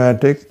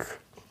systematic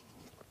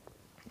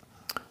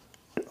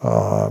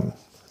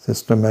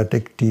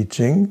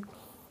teaching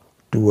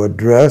to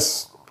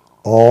address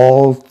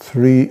all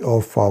three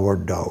of our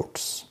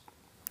doubts.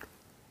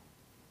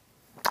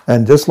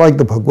 And just like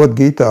the Bhagavad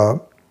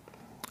Gita,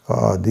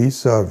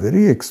 these are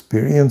very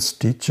experienced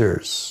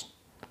teachers.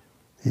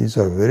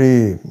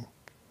 The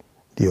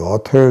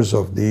authors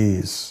of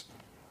these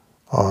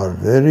are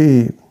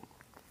very,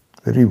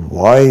 very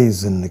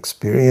wise and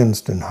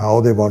experienced in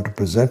how they want to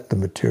present the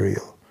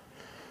material.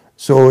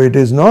 So it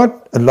is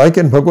not, like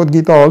in Bhagavad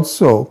Gita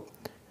also,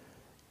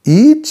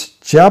 each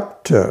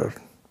chapter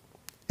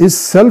is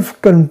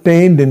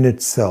self-contained in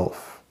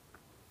itself.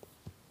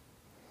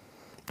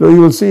 So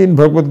you will see in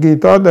Bhagavad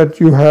Gita that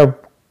you have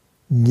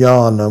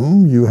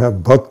jnanam, you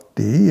have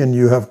bhakti, and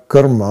you have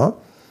karma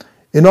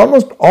in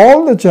almost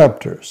all the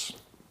chapters.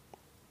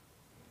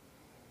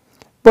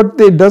 But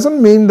it doesn't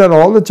mean that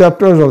all the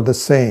chapters are the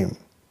same.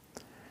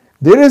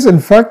 There is in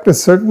fact a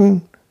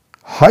certain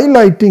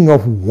highlighting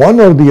of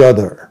one or the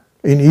other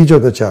in each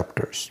of the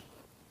chapters.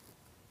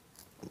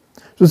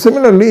 So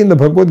similarly in the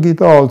Bhagavad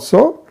Gita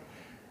also,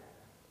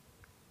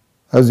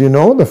 as you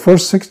know, the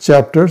first 6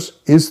 chapters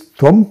is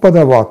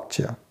Tvampada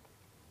Vakcha,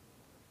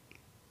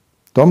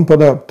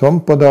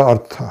 Tvampada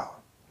Artha.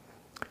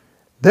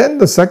 Then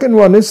the second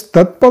one is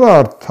Tatpada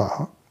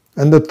Artha,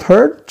 and the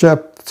third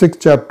 6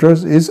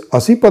 chapters is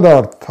Asipada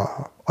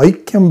Artha,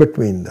 Aikyam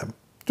between them.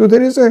 So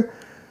there is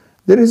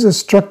a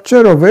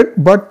structure of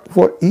it, but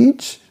for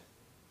each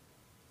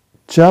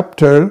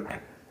chapter,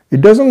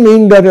 it doesn't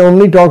mean that it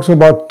only talks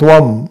about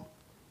Tvam,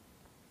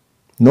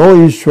 no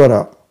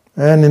Ishvara.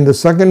 And in the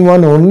second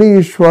one, only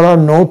Ishvara,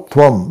 no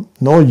Tvam,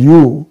 no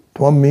you.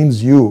 Tvam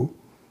means you,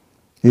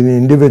 in an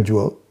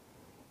individual.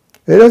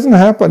 It doesn't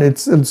happen.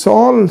 It's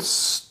all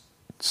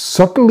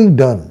subtly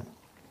done.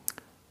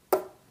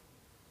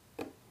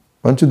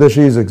 Pancadasi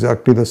is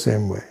exactly the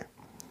same way.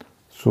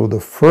 So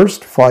the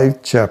first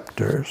 5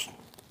 chapters,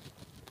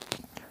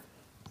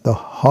 the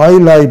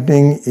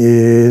highlighting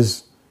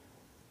is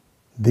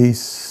the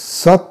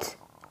Sat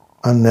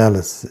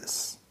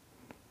analysis.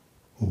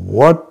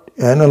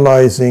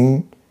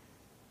 Analyzing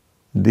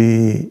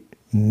the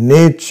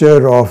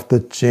nature of the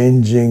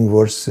changing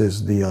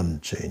versus the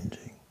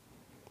unchanging.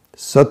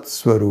 Sat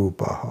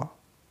Swarupaha.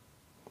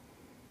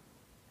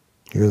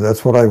 Because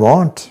that's what I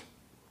want.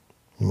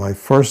 My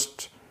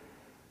first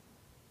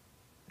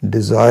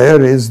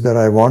desire is that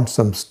I want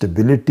some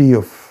stability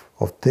of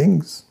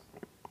things.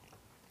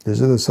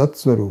 This is the Sat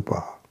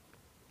Swarupaha.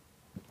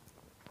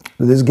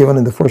 This is given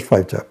in the first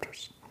 5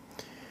 chapters.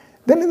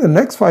 Then in the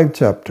next 5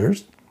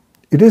 chapters,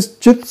 it is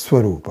Chit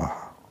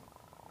Swarupaha.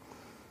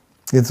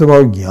 It's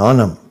about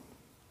Jnanam.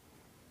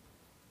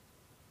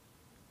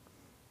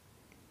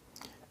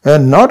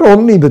 And not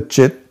only the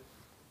Chit,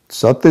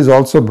 Sat is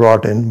also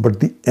brought in,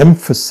 but the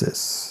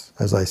emphasis,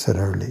 as I said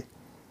earlier,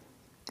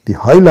 the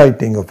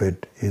highlighting of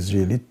it is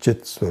really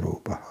Chit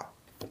Swarupaha.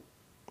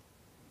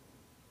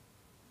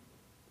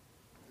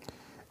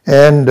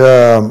 And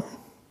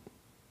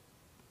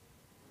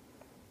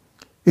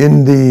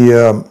in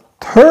the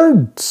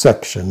third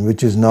section,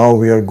 which is now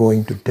we are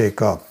going to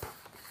take up,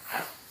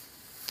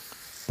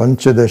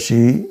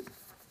 Pancadasi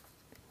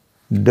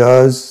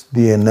does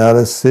the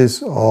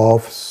analysis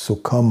of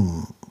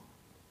Sukham,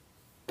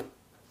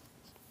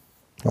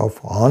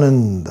 of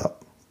Ananda.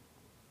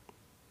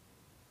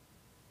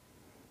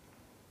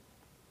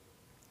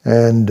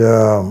 And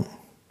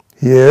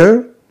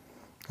here,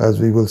 as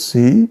we will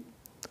see,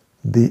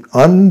 the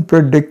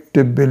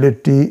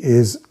unpredictability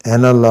is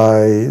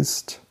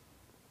analyzed.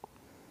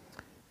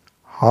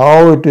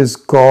 How it is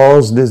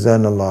caused is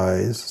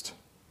analyzed.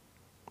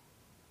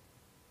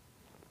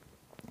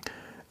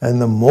 And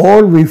the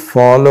more we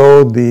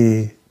follow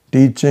the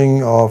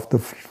teaching of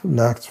the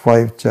last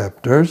 5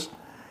 chapters,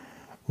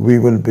 we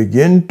will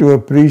begin to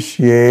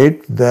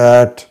appreciate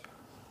that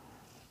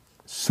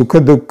Sukha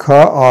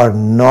Dukkha are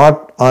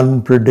not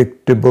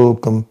unpredictable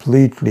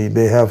completely.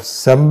 They have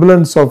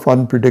semblance of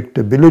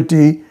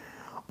unpredictability,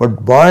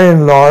 but by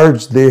and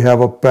large they have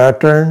a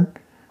pattern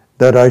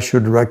that I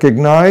should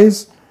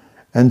recognize,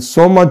 and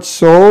so much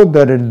so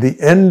that at the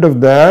end of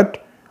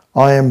that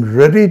I am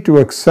ready to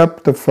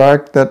accept the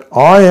fact that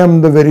I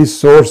am the very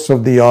source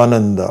of the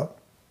Ananda,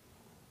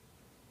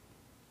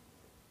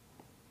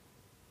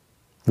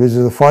 which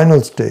is the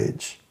final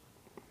stage.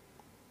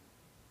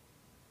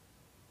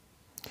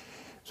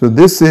 So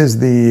this is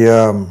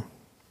the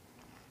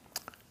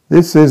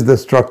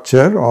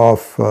structure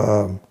of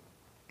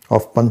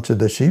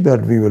Pancadasi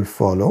that we will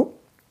follow.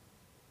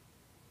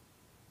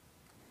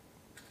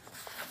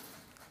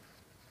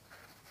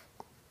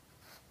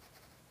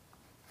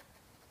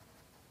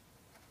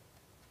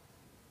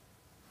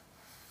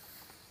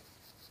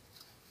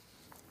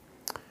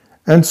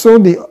 And so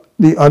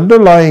the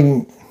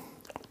underlying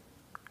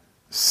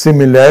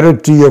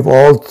similarity of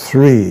all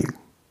three,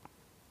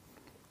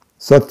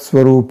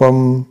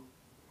 Satsvarupam,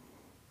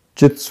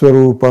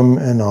 Chitsvarupam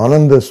and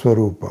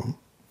Anandasvarupam,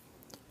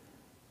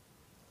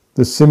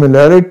 the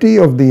similarity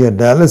of the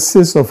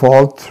analysis of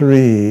all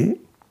three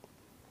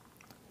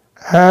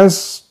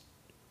has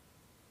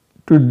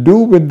to do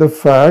with the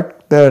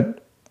fact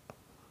that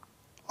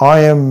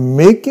I am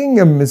making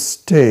a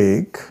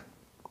mistake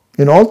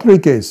in all three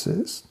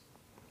cases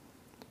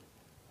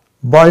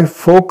by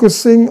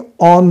focusing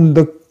on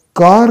the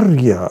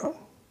karya,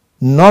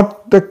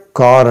 not the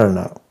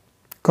karana.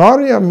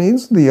 Karya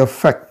means the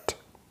effect,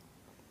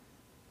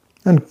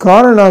 and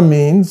karana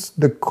means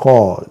the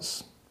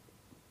cause.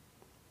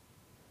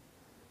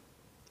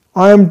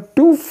 I am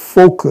too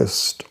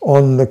focused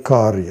on the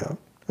karya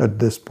at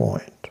this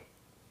point.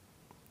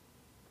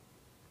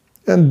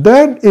 And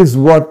that is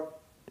what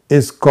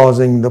is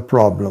causing the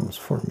problems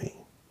for me.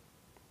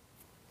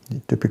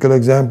 The typical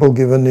example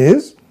given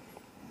is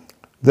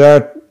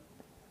that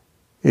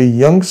a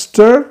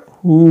youngster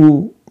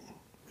who,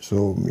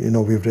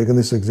 we've taken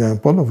this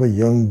example of a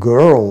young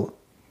girl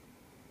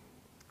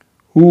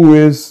who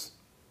is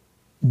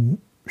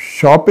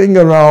shopping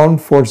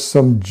around for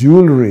some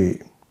jewelry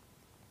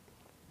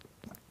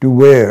to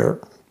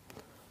wear.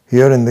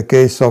 Here in the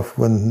case of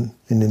in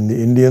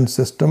the Indian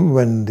system,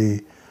 when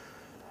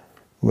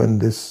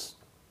this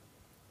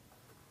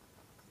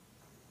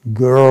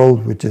girl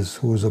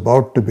who is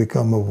about to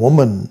become a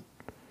woman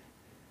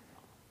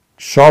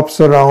shops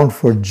around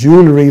for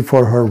jewelry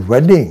for her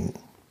wedding,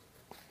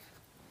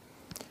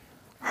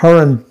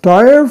 her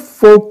entire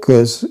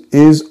focus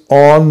is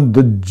on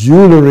the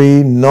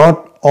jewelry,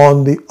 not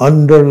on the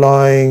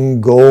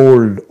underlying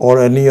gold or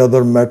any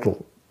other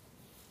metal.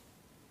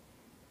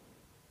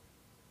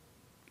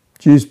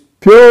 She is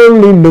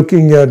purely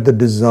looking at the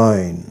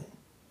design.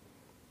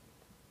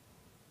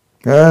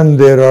 And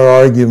there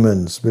are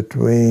arguments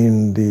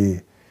between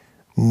the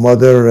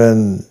mother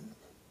and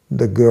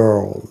the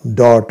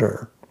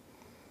daughter.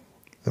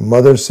 The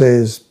mother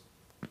says,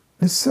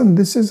 "Listen,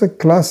 this is a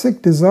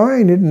classic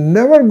design. It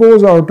never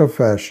goes out of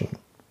fashion."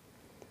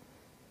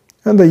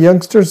 And the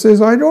youngster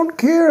says, "I don't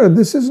care.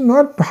 This is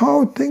not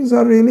how things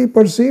are really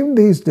perceived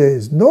these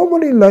days.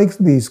 Nobody likes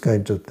these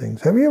kinds of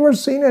things. Have you ever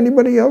seen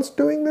anybody else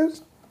doing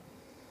this?"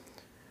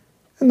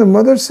 And the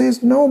mother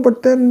says, "No,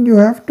 but then you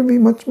have to be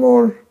much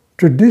more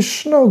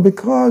traditional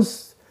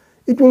because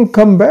it will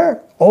come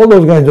back." All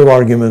those kinds of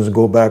arguments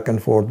go back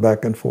and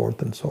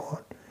forth, and so on.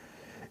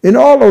 In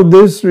all of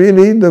this,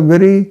 really, the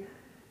very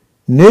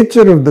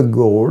nature of the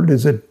gold,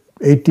 is it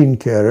 18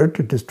 karat,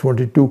 it is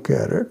 22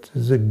 carats,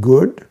 is it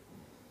good,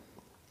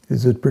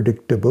 is it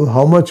predictable,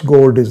 how much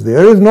gold is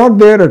there, is not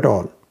there at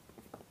all.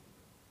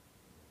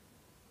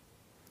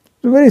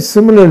 So very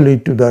similarly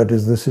to that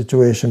is the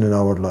situation in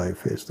our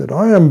life, is that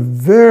I am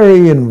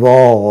very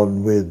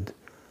involved with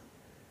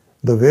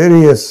the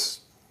various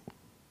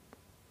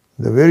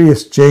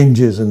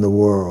changes in the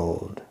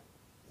world,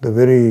 the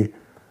very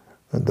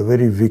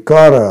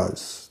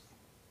vikaras,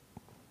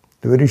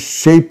 the very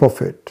shape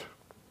of it,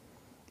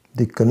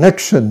 the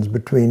connections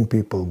between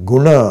people,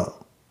 guna,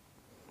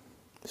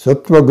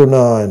 sattva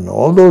guna and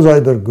all those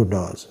other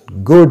gunas,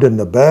 good and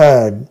the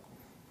bad,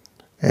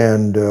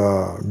 and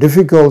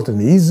difficult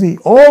and easy,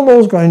 all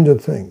those kinds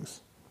of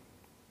things.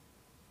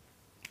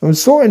 I'm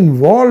so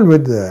involved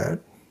with that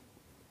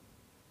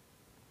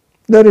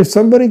if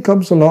somebody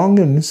comes along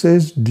and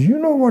says, "Do you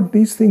know what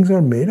these things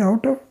are made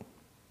out of?"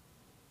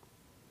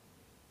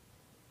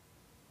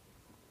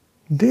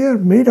 They are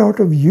made out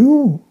of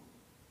you,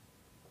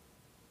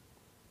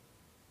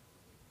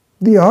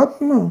 the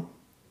Atma.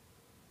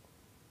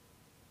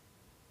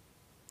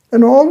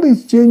 And all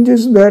these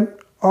changes that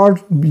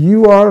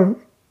you are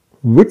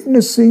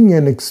witnessing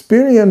and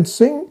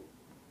experiencing,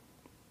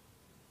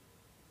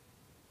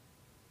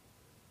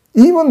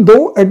 even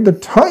though at the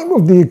time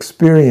of the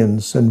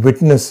experience and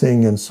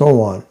witnessing and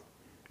so on,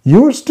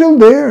 you are still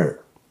there.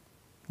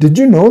 Did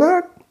you know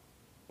that?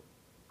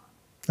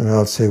 And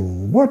I'll say,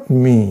 what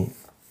me?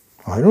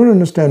 I don't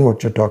understand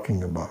what you're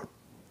talking about.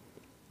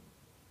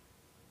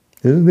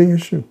 This is the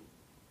issue.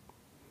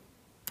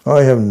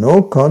 I have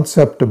no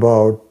concept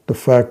about the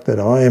fact that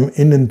I am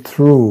in and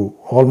through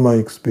all my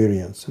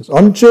experiences,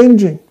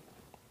 unchanging.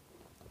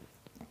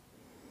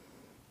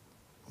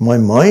 My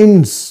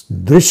mind's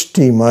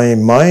drishti, my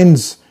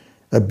mind's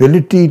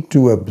ability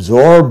to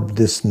absorb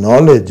this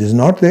knowledge is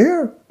not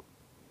there.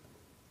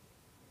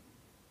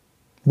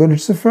 But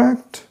it's a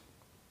fact.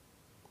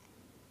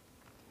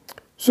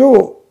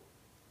 So,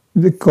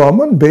 the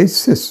common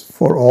basis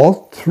for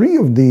all three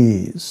of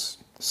these,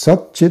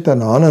 Sat, Chit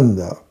and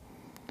Ananda,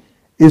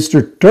 is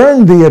to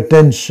turn the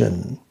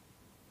attention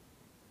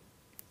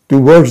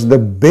towards the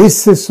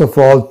basis of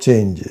all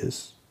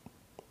changes,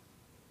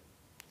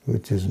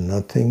 which is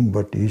nothing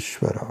but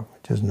Ishvara,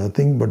 which is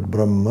nothing but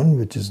Brahman,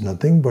 which is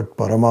nothing but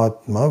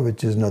Paramatma,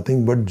 which is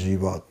nothing but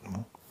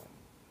Jivatma.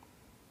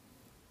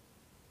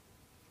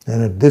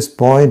 And at this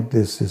point,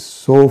 this is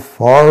so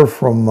far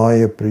from my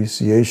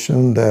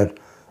appreciation that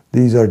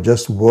these are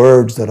just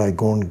words that I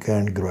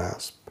can't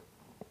grasp.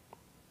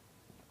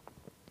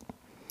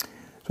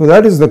 So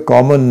that is the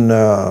common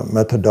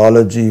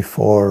methodology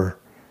for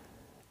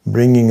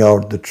bringing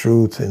out the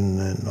truth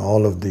in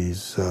all of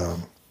these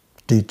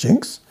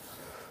teachings.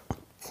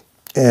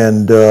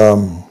 And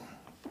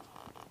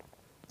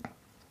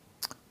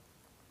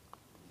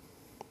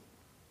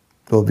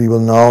so we will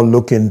now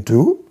look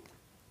into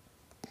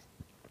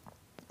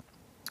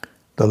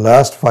the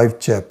last 5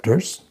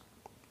 chapters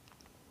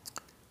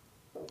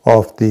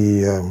of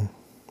the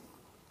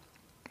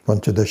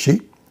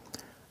Pancadasi.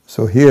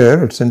 So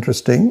here it's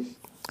interesting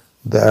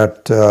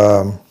that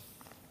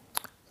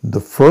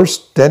the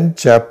first 10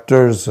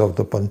 chapters of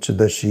the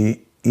Pancadasi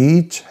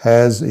each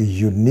has a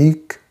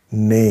unique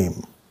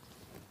name.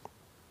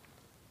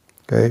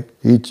 Okay,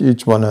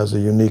 each one has a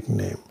unique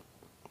name.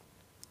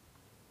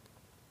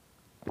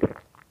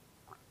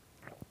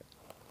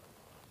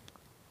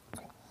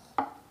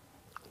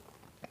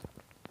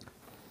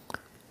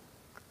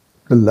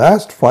 The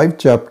last 5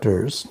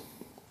 chapters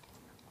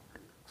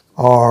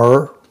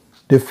are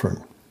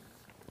different.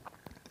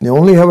 They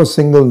only have a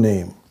single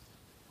name.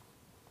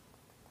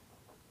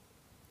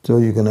 So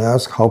you can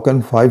ask, how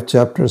can 5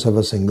 chapters have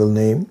a single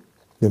name?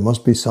 There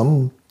must be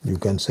some. You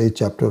can say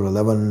chapter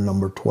 11,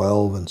 number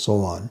 12, and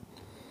so on.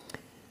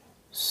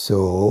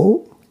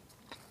 So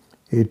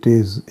it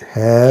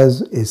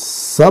has a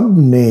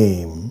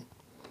sub-name,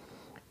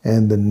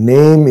 and the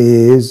name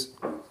is,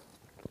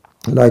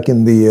 like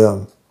in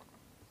the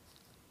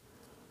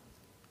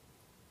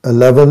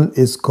 11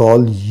 is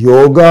called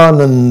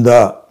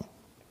Yogananda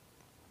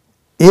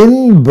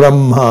in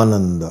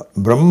Brahmananda.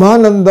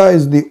 Brahmananda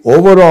is the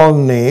overall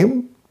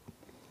name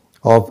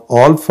of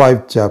all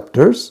 5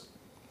 chapters,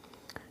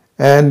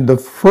 and the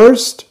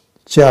first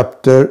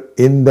chapter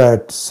in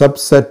that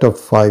subset of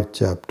 5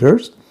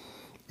 chapters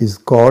is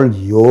called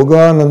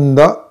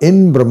Yogananda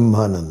in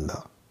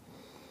Brahmananda.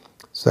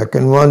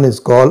 Second one is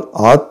called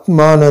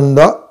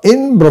Atmananda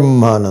in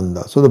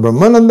Brahmananda. So the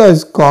Brahmananda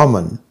is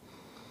common,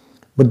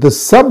 but the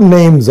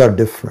sub-names are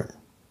different.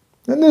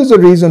 And there's a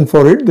reason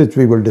for it that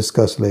we will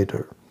discuss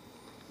later.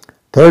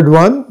 Third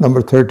one,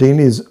 number 13,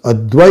 is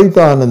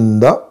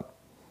Advaitananda.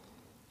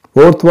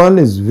 Fourth one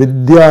is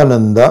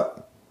Vidyananda.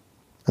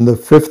 And the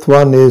fifth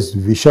one is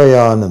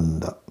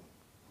Vishayananda.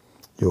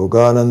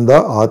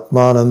 Yogananda,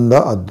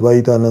 Atmananda,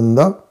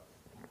 Advaitananda,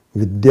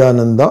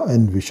 Vidyananda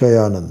and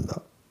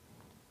Vishayananda.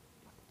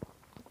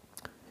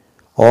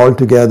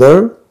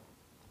 Altogether,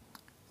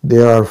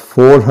 there are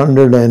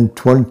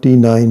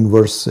 429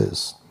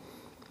 verses.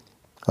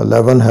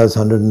 11 has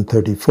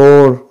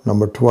 134,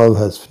 number 12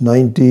 has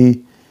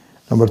 90,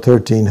 number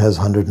 13 has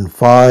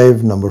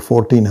 105, number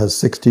 14 has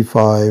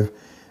 65,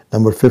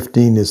 number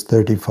 15 is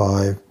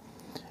 35,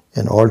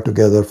 and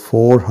altogether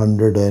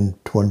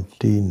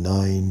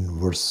 429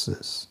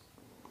 verses.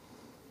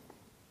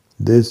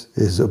 This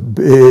is a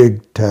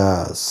big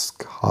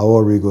task. How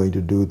are we going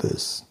to do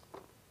this?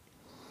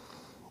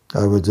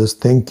 I was just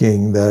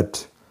thinking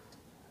that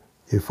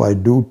if I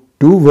do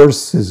 2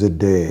 verses a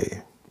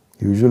day,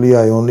 usually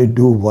I only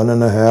do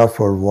 1.5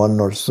 or 1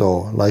 or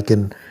so. Like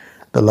in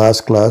the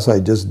last class, I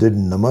just did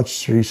Namat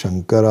Shri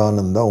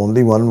Shankarananda,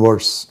 only 1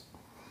 verse.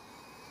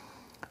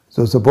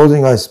 So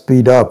supposing I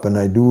speed up and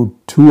I do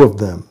 2 of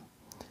them,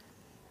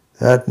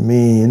 that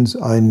means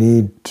I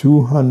need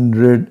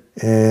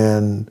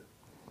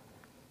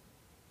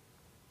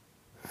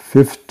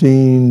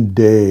 215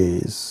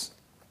 days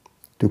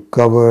to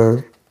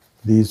cover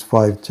these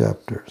 5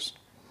 chapters.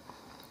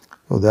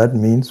 So that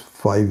means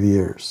 5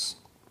 years.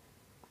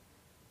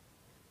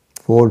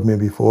 4,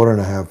 maybe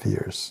 4.5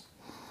 years.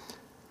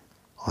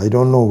 I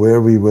don't know where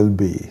we will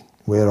be,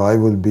 where I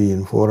will be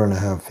in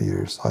 4.5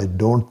 years. I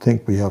don't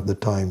think we have the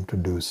time to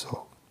do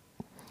so.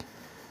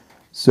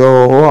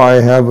 So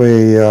I have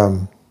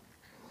a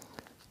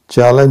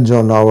challenge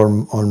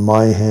on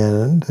my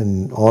hand,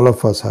 and all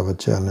of us have a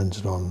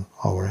challenge on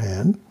our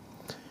hand.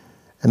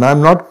 And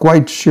I'm not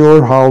quite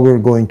sure how we're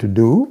going to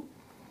do.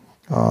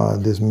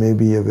 This may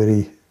be a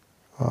very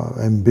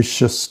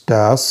ambitious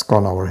task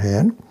on our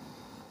hand.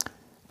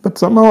 But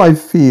somehow I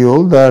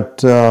feel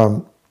that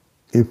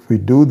if we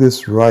do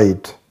this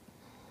right,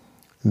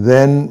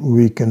 then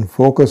we can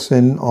focus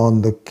in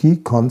on the key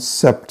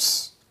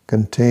concepts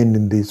contained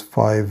in these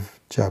 5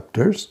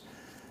 chapters,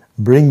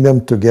 bring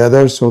them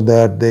together so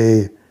that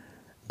they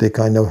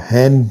kind of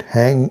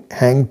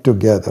hang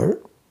together.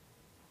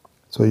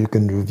 So you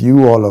can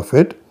review all of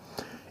it.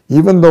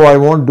 Even though I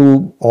won't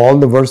do all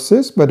the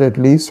verses, but at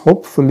least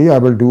hopefully I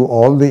will do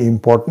all the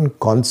important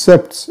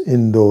concepts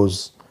in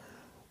those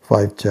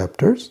 5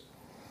 chapters.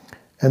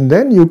 And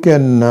then you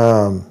can,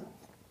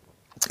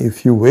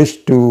 if you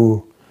wish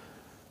to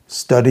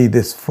study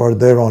this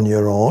further on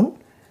your own,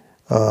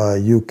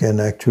 you can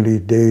actually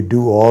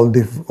do all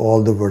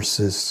the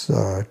verses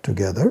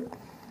together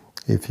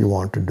if you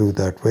want to do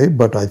that way.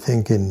 But I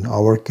think in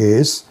our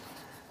case,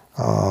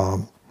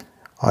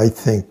 I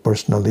think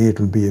personally it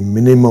will be a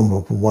minimum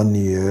of 1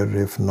 year,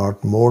 if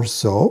not more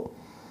so.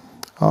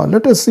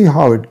 Let us see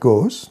how it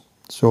goes.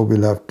 So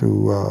we'll have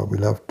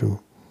to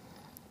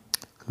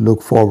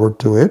look forward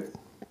to it.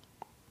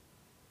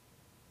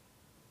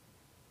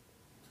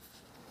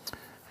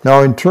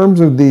 Now, in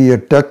terms of the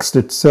text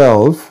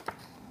itself,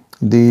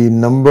 the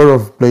number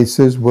of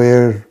places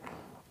where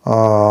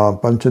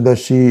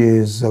Pancadasi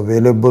is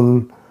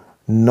available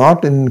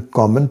not in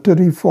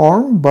commentary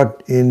form,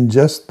 but in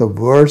just the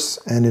verse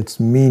and its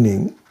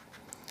meaning.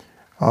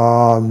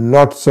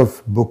 Lots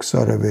of books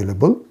are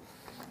available.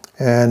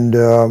 And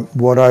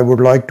what I would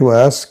like to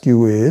ask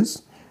you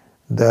is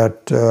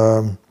that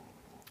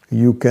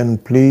you can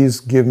please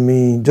give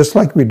me, just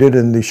like we did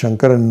in the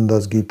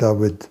Shankarananda's Gita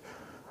with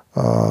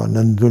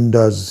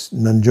Nanjunda's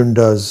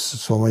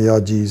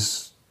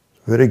Somayaji's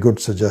very good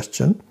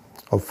suggestion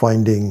of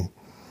finding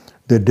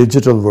the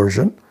digital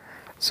version.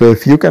 So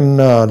if you can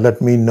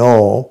let me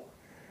know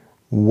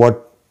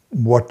what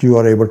you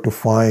are able to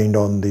find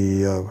on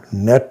the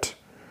net,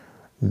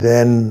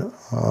 then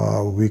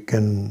we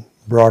can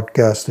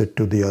broadcast it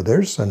to the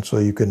others, and so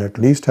you can at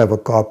least have a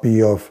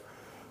copy of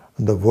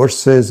the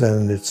verses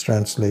and its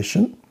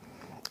translation,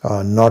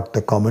 not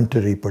the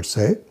commentary per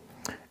se.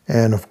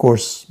 And of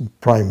course,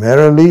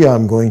 primarily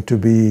I'm going to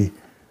be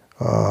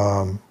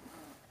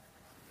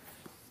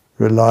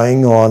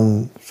relying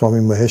on Swami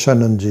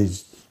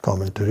Maheshanandaji's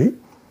commentary,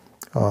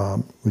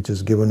 which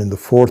is given in the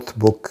 4th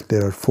book.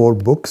 There are 4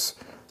 books.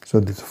 So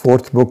the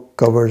 4th book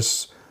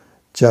covers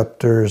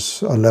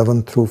chapters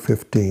 11 through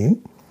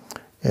 15.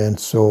 And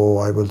so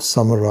I will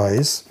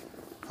summarize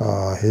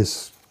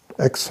his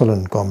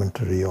excellent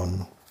commentary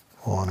on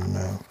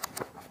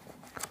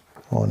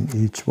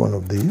each one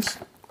of these.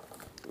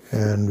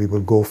 And we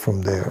will go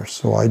from there.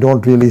 So I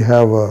don't really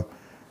have a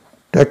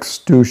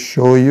text to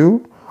show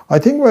you. I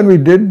think when we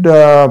did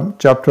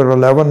chapter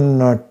 11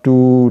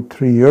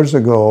 2-3 years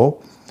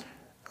ago,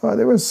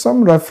 there was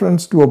some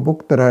reference to a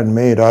book that I had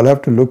made. I'll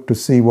have to look to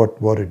see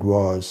what it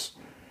was.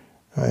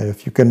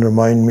 If you can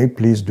remind me,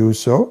 please do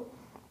so.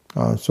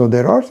 So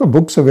there are some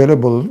books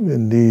available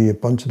in the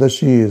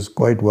Pancadasi is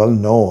quite well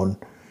known.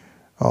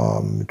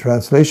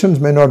 Translations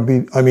may not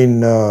be,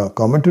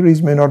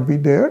 commentaries may not be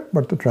there,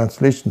 but the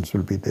translations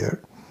will be there,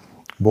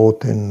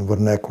 both in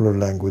vernacular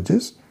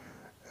languages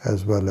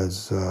as well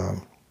as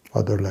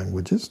other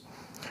languages.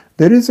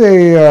 There is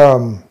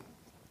a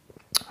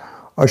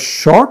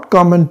short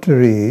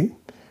commentary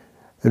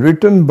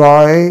written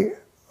by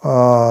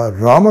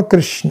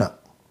Ramakrishna.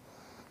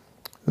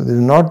 This is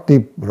not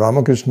the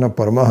Ramakrishna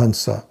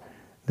Paramahansa.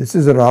 This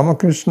is a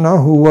Ramakrishna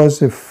who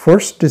was a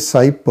first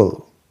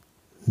disciple,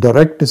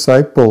 direct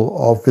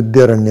disciple of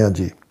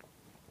Vidyaranyaji.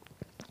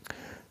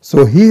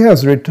 So he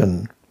has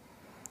written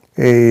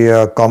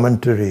a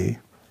commentary,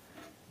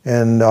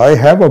 and I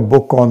have a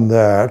book on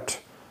that.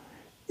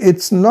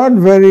 It's not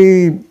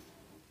very,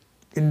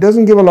 it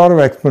doesn't give a lot of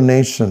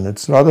explanation.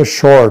 It's rather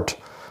short,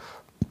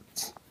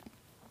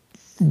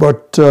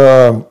 but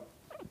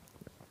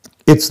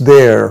it's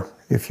there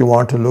if you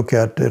want to look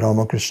at the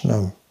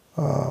Ramakrishna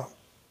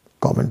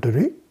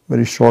commentary,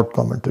 very short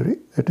commentary,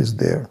 it is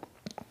there.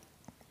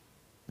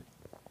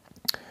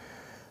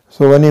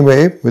 So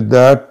anyway, with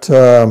that,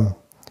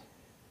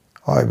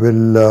 I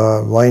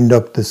will wind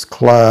up this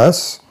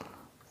class.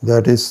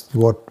 That is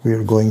what we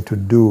are going to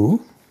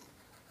do.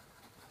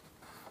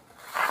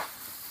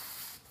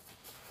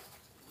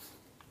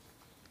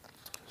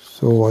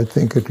 So I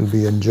think it will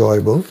be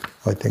enjoyable.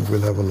 I think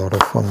we'll have a lot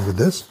of fun with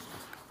this.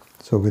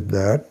 So with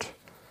that,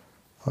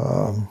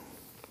 I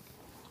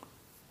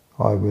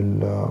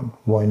will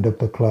wind up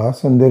the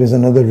class. And there is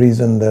another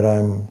reason that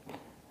I'm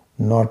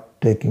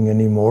not taking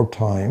any more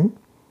time.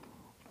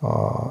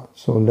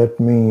 So let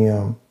me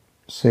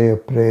say a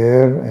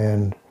prayer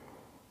and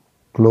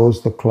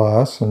close the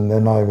class, and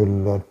then I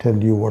will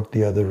tell you what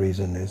the other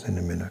reason is in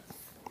a minute.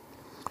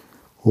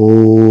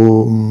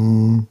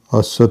 Om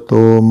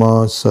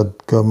Asatoma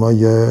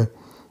Sadgamaya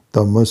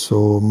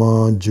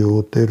Tamasoma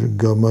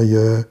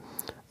Jyotirgamaya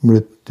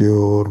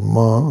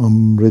Mrityorma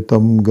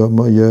Amritam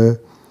Gamaya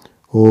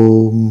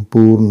Om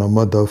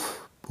Purnamadav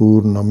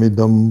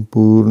Purnamidam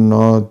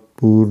Purnat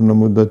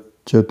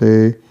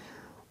Purnamudachyate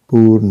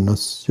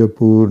Purnasya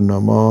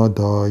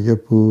Purnamadaya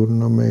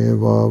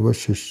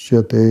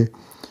Purnamevavashishyate.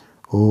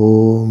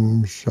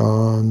 Om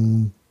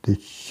Shanti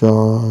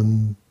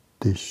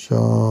Shanti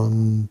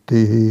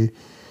Shanti.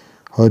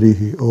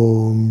 Harihi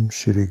Om.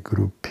 Shri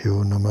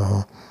Gurubhyo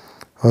Namaha.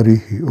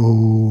 Harihi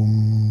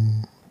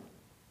Om.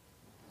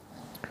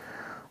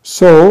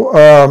 So,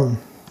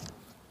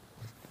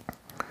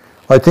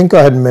 I think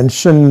I had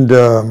mentioned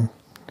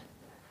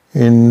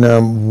in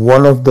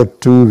one of the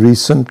two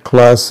recent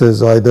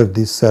classes, either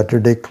the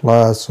Saturday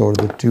class or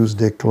the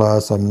Tuesday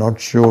class, I'm not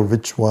sure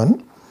which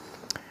one,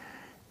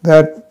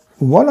 that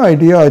one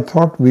idea I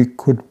thought we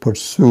could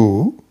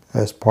pursue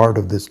as part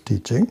of this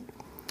teaching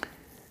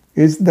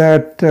is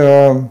that,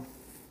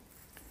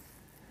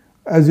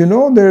 as you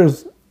know,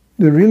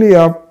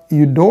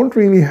 you don't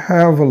really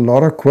have a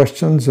lot of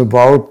questions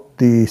about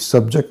the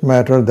subject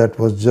matter that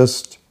was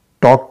just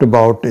talked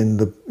about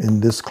in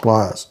this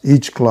class,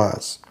 each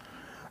class.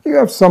 You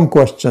have some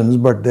questions,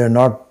 but they're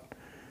not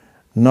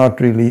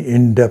really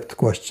in-depth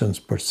questions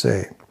per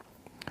se.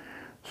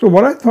 So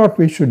what I thought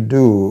we should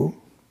do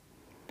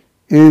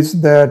is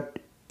that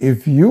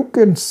if you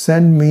can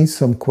send me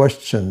some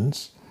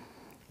questions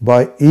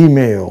by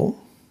email,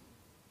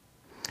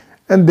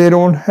 and they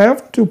don't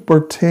have to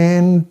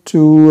pertain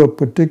to a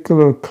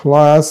particular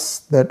class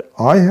that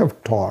I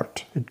have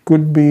taught. It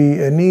could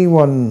be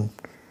anyone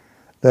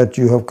that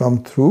you have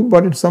come through,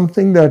 but it's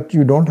something that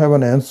you don't have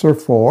an answer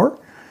for,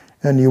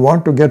 and you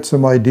want to get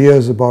some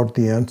ideas about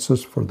the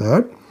answers for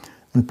that,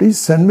 and please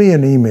send me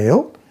an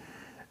email.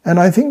 And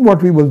I think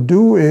what we will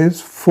do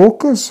is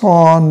focus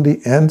on the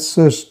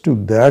answers to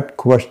that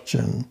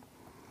question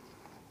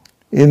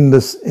in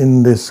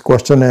this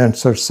question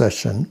answer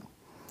session,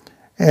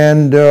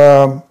 and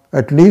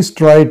at least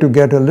try to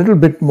get a little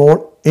bit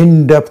more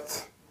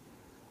in-depth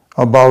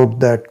about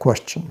that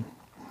question.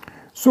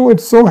 So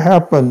it so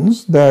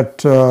happens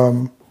that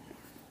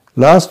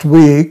last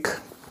week,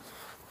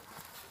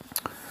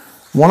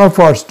 one of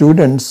our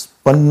students,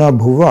 Panna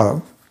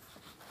Bhuva,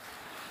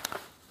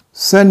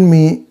 sent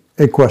me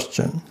a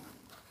question.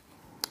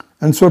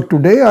 And so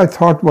today I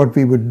thought what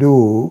we would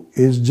do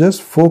is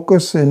just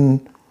focus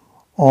in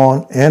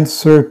on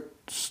answer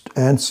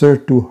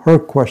to her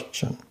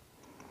question.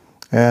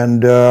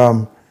 And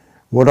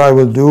what I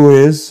will do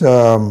is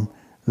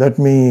let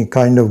me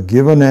kind of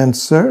give an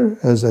answer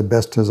as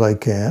best as I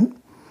can.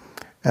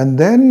 And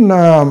then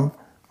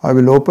I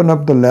will open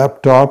up the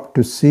laptop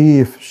to see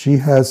if she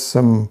has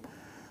some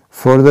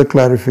further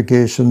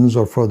clarifications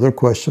or further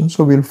questions.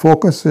 So we'll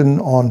focus in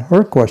on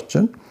her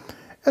question.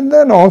 And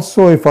then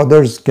also if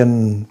others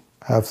can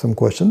have some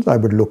questions, I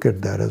would look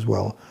at that as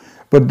well.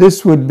 But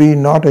this would be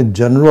not a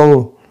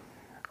general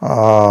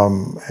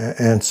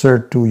answer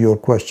to your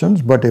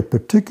questions, but a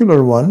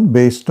particular one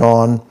based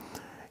on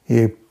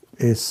a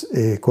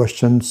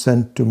question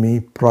sent to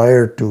me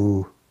prior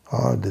to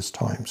this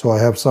time. So I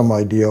have some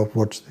idea of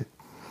what's it.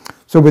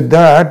 So with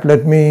that,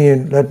 let me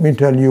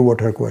tell you what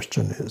her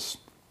question is.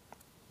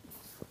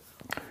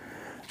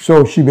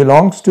 So she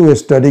belongs to a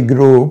study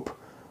group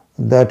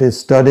that is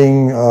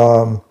studying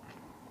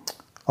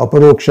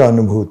Aparoksha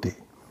Anubhuti.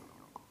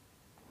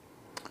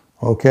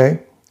 Okay,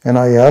 and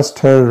I asked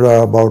her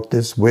about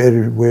this.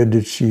 On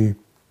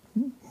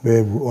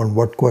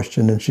what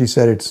question? And she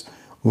said it's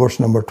verse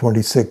number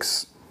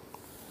 26.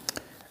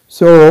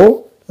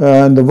 So,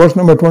 the verse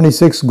number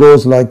 26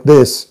 goes like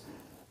this: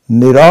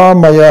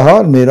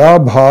 Niramayaha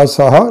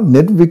nirabhasaha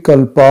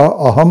nirvikalpa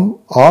aham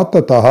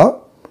atataha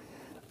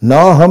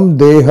naham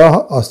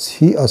deha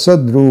ashi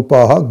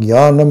asadrupaha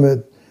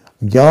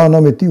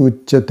jnanamiti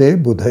uchyate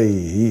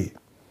budhaihi.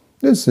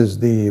 This is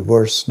the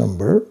verse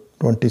number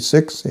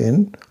 26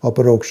 in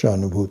Aparoksha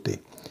Anubhuti.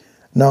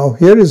 Now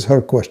here is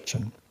her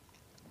question.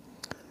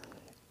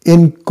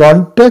 In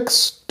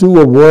context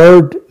to a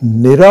word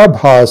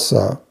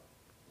nirabhasa,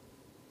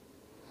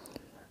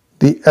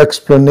 the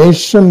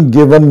explanation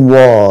given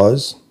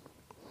was,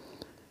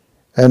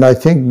 and I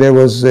think there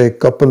was a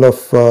couple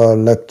of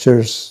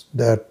lectures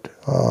that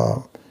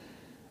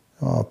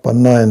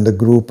Panna and the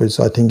group is,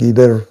 I think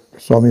either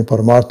Swami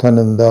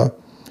Paramarthananda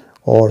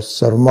or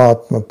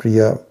Sarmatma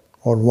Priya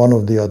or one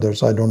of the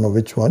others, I don't know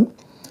which one.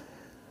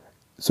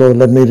 So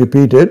let me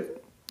repeat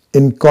it.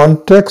 In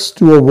context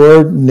to a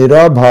word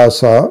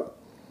nirabhasa,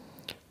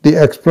 the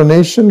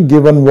explanation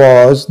given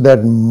was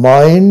that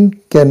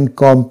mind can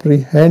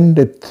comprehend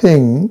a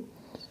thing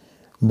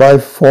by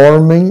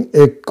forming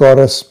a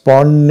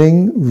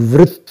corresponding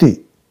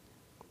vritti.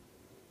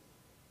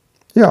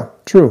 Yeah,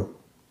 true.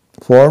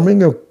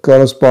 Forming a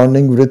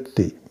corresponding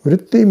vritti.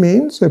 Vritti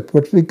means a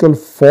particular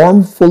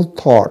formful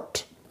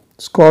thought.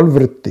 It's called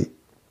vritti.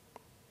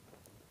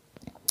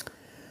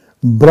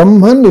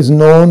 Brahman is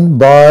known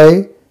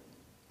by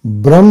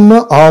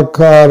Brahma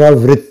Akara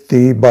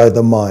Vritti by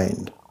the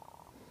mind.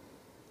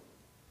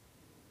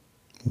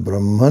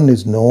 Brahman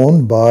is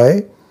known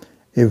by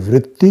a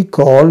vritti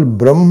called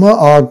Brahma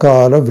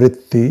Akara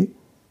Vritti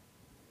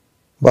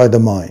by the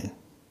mind.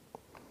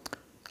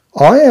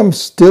 I am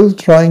still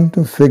trying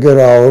to figure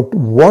out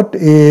what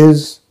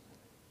is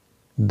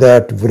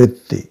that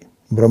vritti.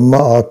 Brahma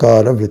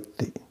Akara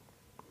Vritti.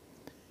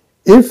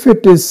 If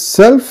it is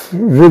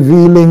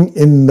self-revealing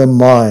in the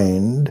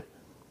mind,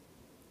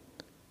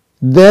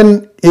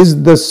 then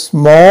is the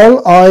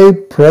small I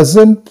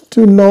present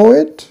to know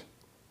it?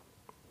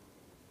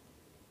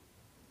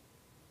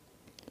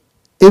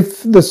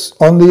 If this,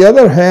 on the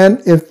other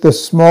hand, if the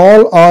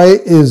small I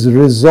is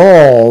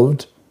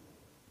resolved,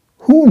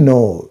 who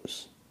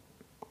knows?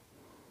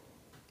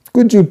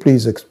 Could you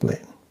please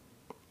explain?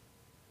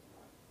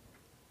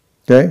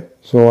 Okay,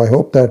 so I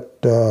hope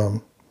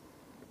that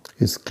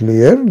is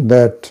clear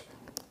that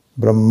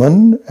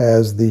Brahman,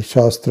 as the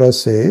Shastra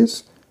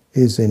says,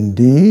 is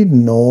indeed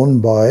known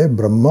by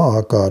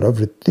Brahma Akara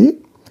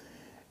Vritti,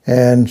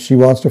 and she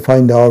wants to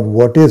find out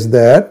what is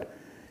that,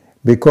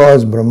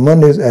 because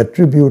Brahman is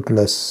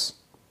attributeless.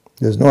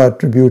 There is no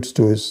attributes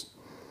to his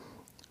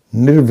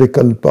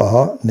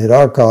nirvikalpaha,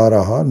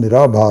 nirakaraha,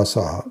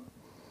 nirabhasaha.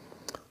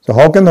 So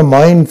how can the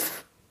mind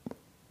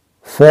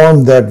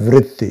form that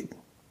vritti?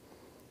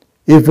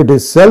 If it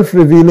is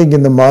self-revealing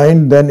in the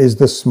mind, then is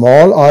the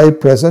small I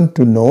present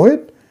to know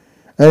it?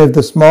 And if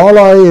the small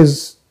I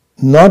is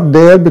not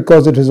there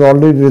because it is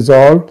already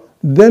resolved,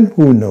 then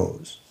who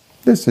knows?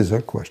 This is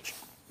a question.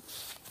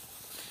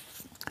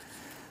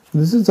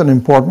 This is an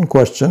important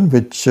question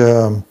which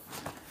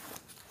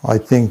I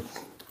think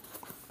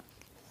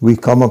we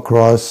come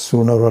across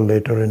sooner or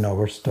later in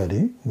our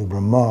study, the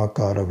Brahma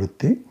Akara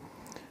Vritti.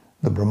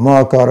 The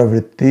Brahma Akara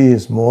Vritti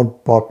is more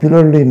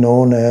popularly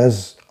known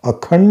as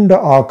Akhanda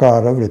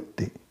Akara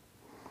Vritti.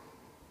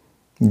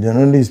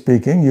 Generally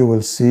speaking, you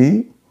will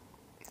see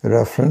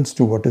reference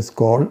to what is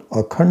called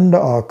Akhanda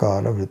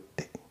Akara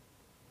Vritti.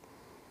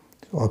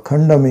 So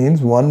Akhanda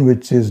means one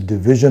which is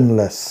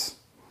divisionless,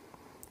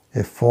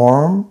 a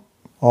form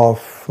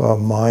of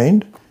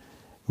mind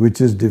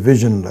which is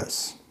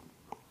divisionless.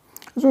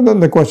 So then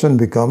the question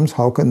becomes,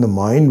 how can the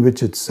mind,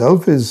 which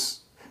itself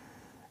is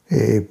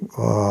a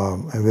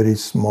very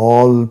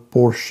small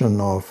portion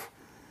of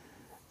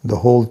the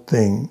whole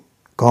thing,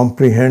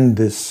 comprehend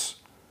this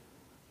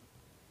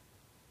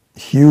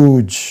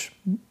huge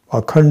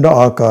Akhanda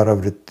Akara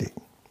Vritti?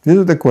 This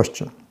is the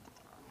question.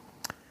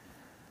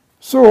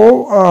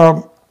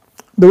 So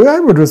the way I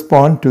would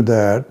respond to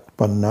that,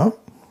 Panna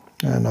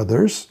and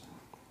others,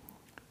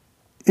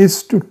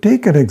 is to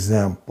take an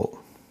example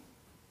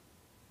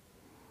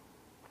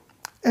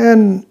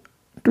and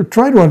to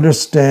try to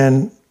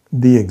understand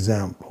the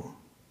example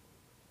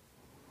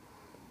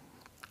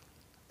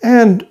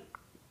and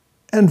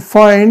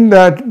find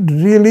that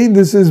really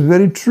this is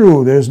very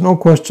true. There is no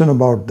question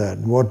about that.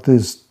 What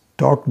is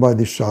talked by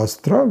the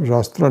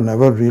Shastra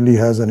never really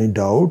has any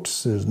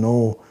doubts. There is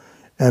no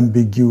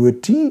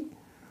ambiguity.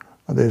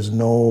 There is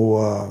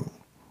no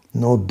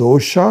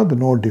dosha,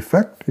 no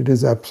defect. It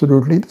is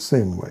absolutely the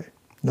same way.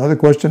 Now the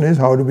question is,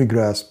 how do we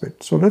grasp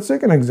it? So let's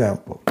take an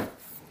example.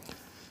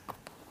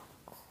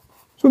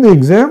 So the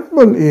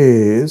example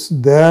is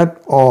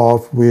that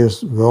of, we're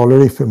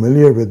already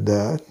familiar with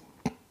that,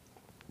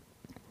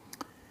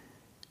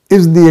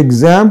 is the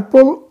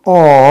example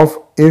of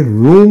a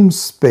room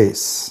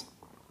space,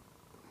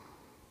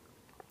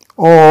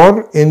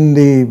 or in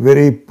the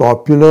very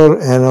popular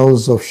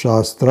annals of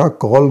Shastra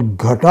called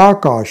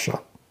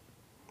Ghatakasha.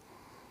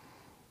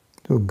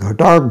 So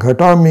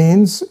Ghata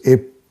means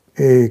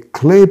a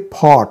clay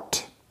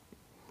pot.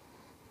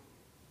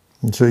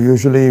 And so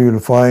usually you will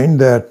find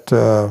that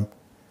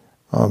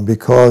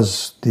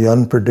because the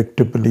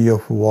unpredictability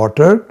of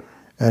water,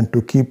 and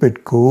to keep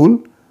it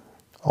cool,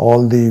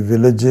 all the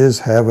villages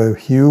have a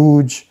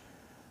huge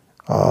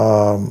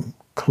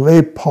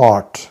clay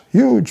pot,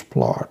 huge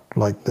plot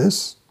like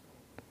this,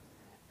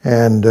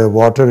 and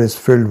water is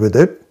filled with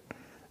it.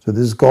 So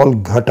this is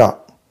called ghata.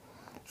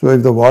 So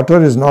if the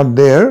water is not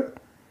there,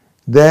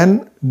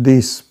 then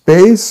the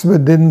space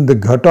within the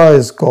ghata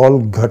is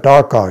called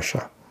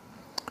ghatakasha.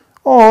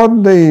 Or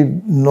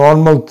the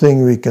normal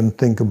thing we can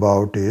think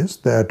about is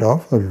that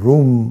of a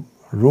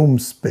room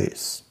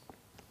space.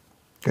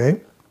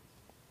 Okay.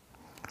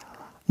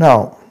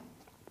 Now,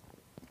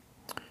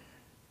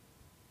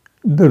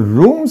 the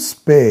room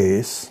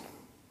space,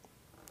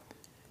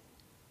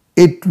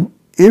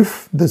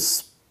 if the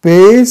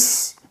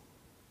space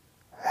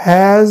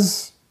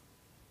has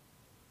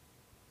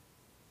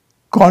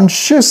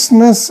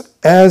consciousness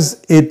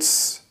as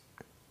its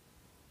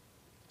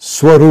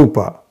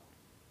swarupa.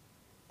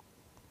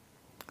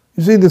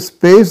 You see, the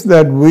space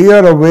that we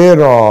are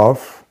aware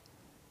of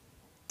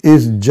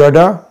is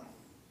jada.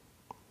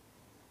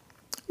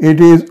 It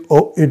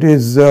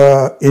is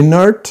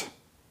inert.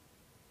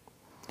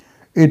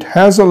 It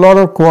has a lot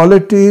of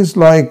qualities,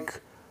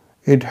 like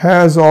it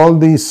has all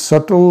these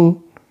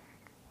subtle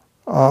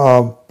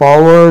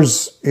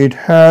powers. It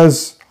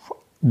has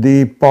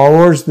the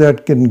powers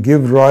that can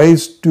give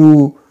rise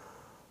to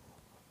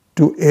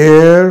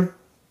air,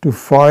 to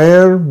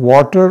fire,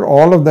 water,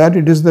 all of that.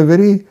 It is the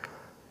very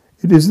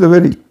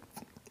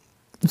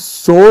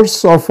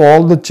source of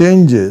all the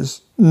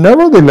changes.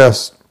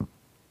 Nevertheless,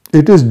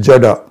 it is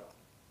jada.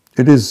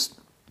 It is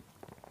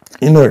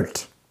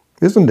inert,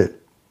 isn't it?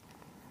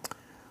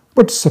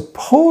 But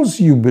suppose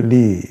you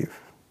believe,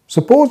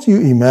 suppose you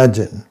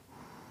imagine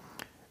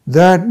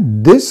that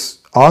this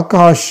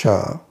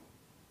Akasha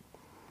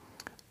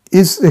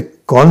is a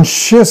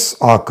conscious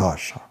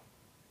Akasha.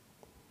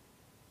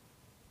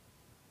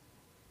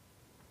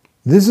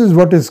 This is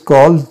what is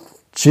called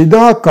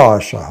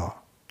Chidakasha.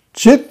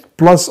 Chit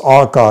plus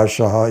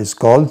Akasha is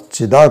called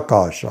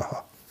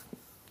Chidakasha.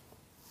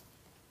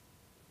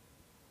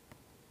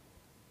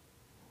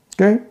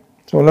 Okay,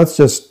 so let's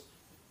just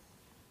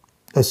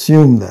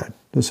assume that.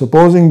 So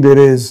supposing there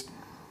is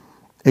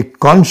a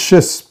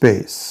conscious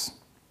space.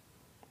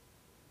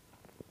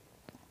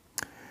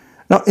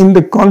 Now, in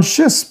the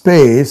conscious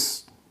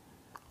space,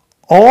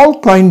 all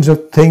kinds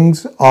of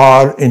things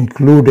are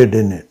included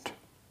in it,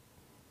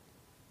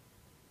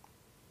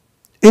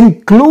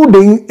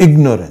 including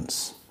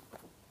ignorance.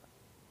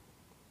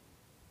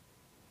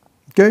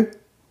 Okay?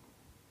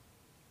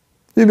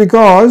 See,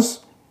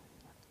 because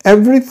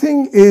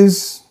everything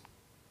is,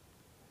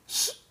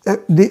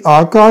 the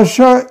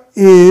Akasha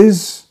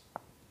is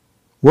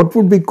what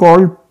would be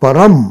called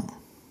Param.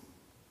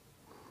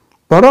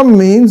 Param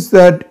means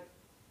that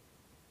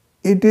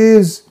it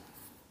is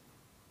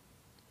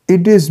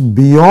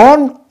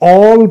beyond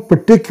all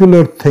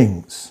particular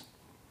things.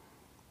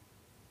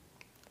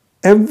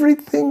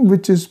 Everything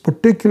which is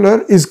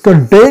particular is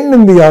contained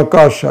in the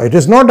Akasha. It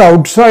is not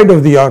outside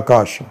of the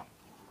Akasha.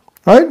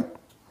 Right?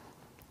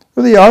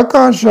 So the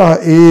Akasha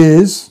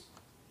is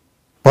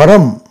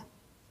Param.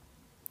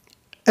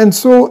 And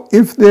so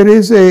if there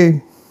is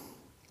a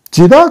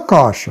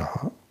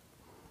Chidakasha,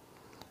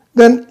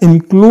 then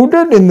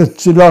included in the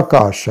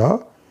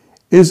Chidakasha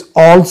is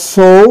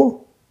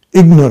also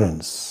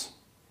ignorance.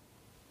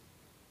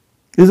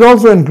 Is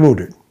also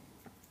included.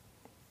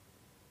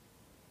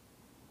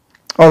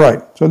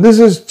 Alright, so this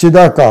is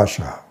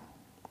Chidakasha.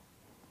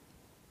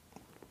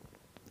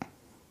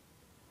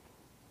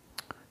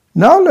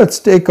 Now let's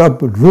take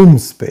up room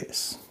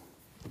space.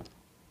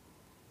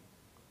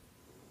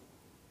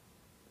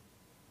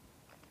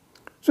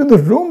 So the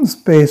room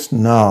space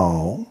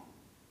now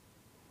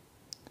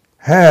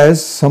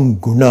has some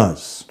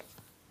gunas.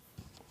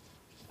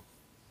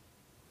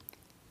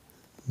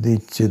 The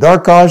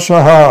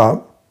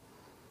Chidakasha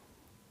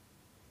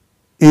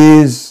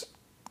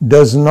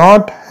does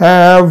not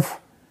have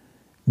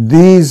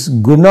these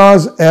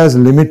gunas as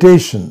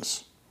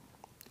limitations.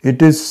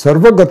 It is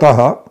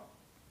Sarvagataha,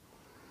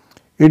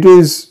 it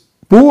is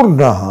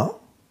Purnaha,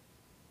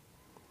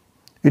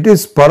 it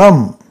is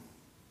Param.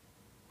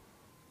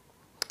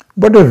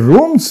 But a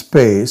room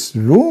space,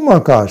 room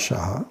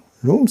Akasha,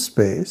 room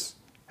space,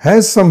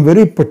 has some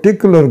very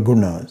particular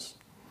gunas.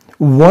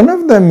 One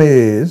of them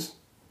is,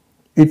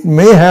 it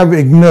may have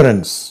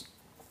ignorance,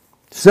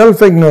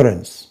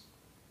 self-ignorance.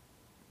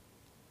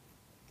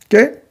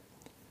 Okay?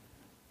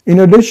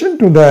 In addition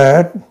to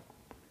that,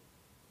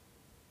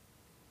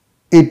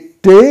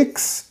 it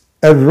takes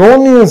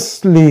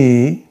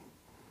erroneously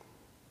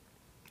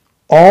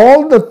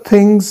all the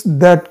things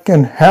that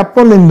can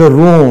happen in the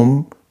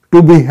room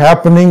to be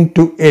happening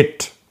to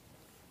it.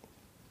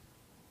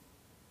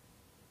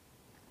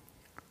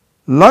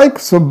 Like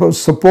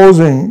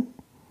supposing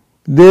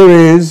there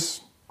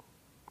is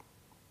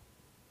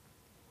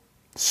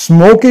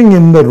smoking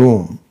in the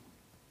room,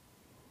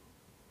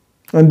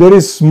 and there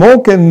is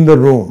smoke in the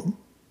room,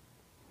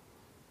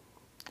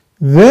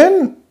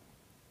 then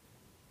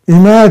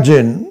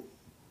imagine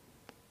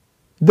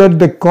that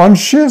the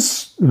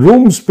conscious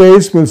room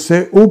space will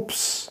say,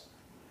 oops,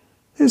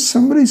 there's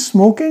somebody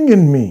smoking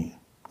in me.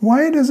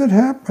 Why does it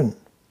happen?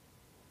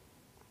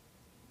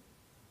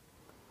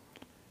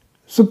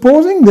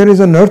 Supposing there is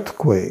an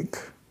earthquake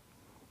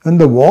and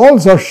the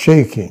walls are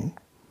shaking,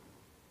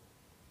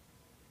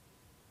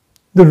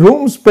 the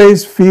room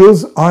space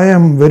feels, I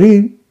am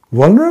very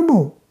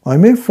vulnerable. I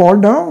may fall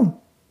down.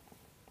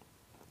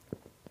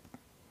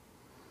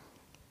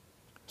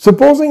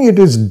 Supposing it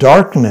is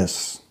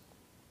darkness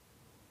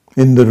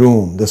in the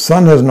room, the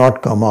sun has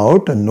not come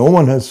out and no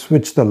one has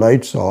switched the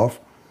lights off,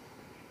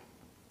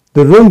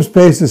 the room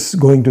space is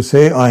going to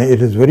say,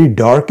 it is very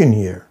dark in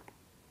here.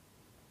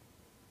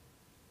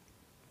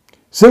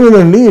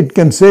 Similarly, it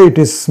can say it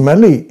is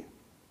smelly.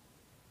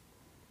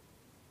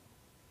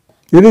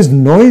 It is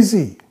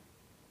noisy.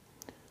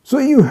 So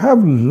you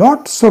have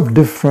lots of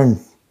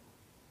different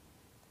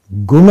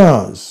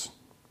gunas,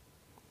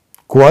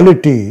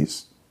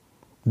 qualities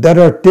that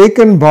are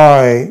taken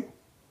by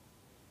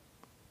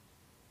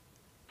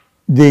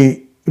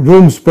the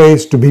room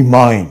space to be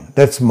mine.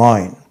 That's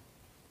mine.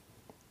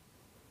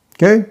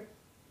 Okay?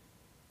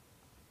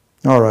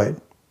 All right.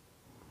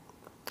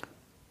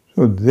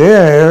 So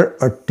there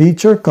a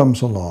teacher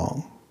comes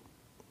along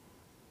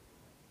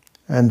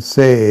and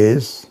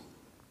says,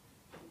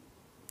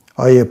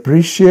 I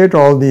appreciate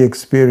all the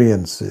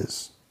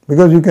experiences.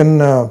 Because you can,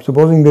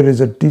 supposing there is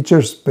a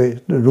teacher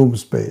space, room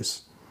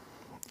space,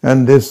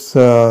 and this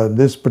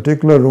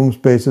particular room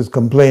space is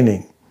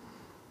complaining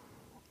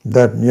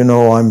that,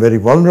 I'm very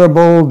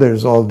vulnerable,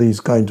 there's all these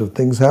kinds of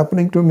things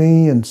happening to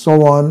me and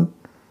so on.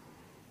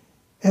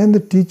 And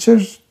the teacher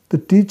the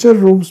teacher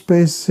room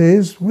space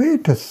says,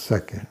 wait a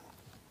second.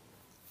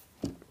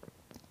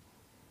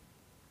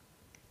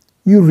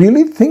 You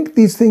really think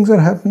these things are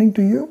happening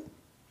to you?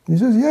 He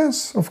says,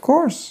 yes, of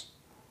course.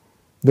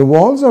 The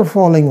walls are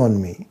falling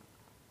on me.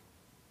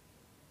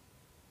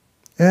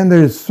 And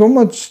there is so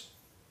much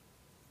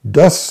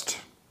dust.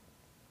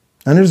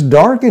 And it's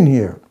dark in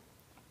here.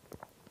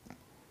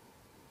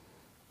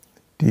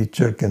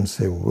 Teacher can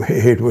say,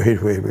 wait.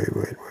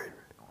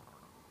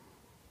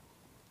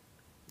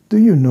 Do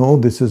you know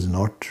this is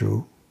not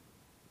true?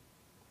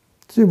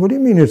 Say, what do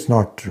you mean it's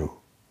not true?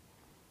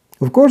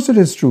 Of course it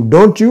is true.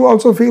 Don't you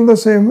also feel the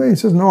same way? He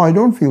says, no, I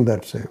don't feel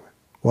that same way.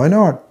 Why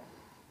not?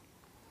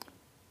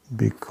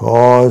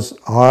 Because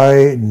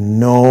I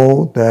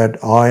know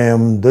that I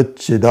am the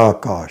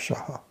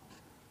Chidakasha.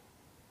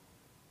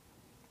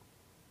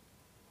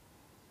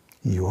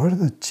 You are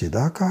the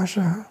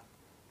Chidakasha?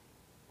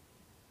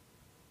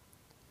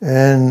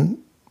 And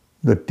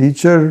the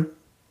teacher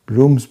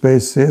room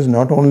space says,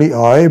 not only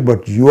I,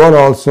 but you are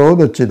also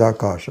the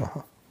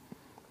Chidakasha.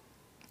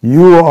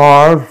 You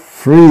are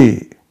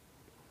free.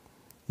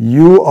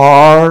 You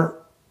are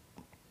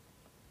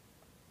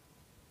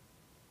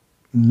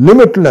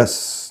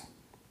limitless.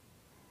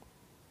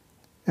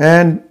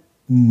 And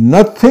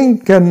nothing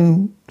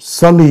can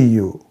sully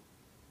you.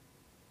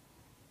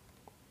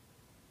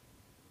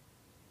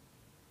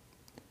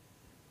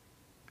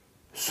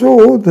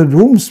 So the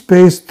room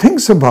space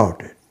thinks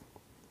about it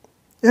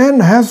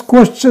and has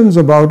questions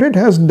about it,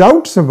 has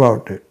doubts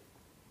about it.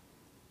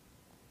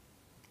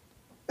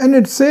 And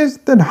it says,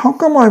 then how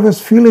come I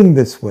was feeling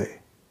this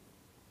way?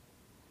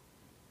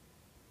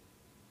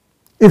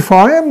 If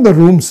I am the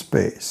room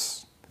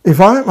space, if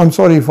I am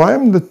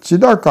the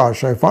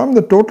Chidakasha, if I am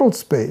the total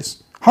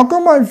space, how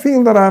come I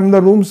feel that I am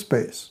the room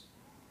space?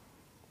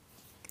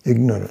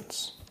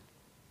 Ignorance.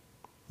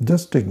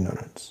 Just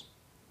ignorance.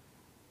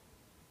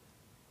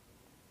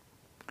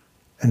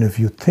 And if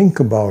you think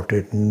about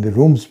it, and the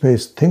room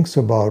space thinks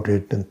about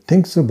it, and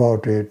thinks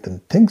about it,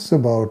 and thinks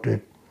about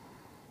it,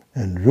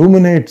 and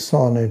ruminates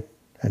on it,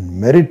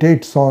 and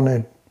meditates on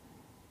it,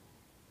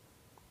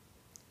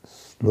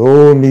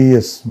 slowly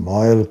a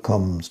smile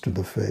comes to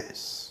the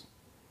face.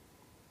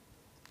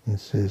 And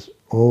says,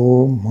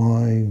 oh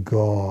my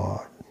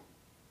God,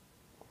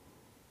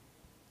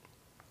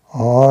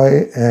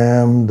 I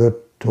am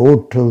the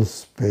total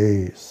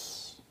space.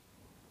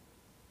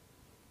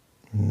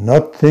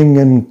 Nothing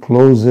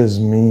encloses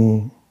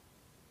me.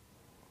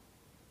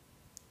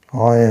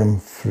 I am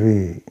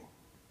free.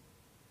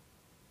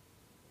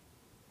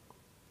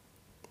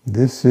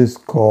 This is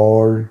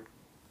called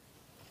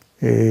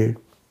a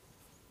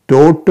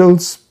total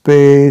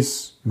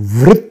space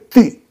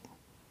vritti.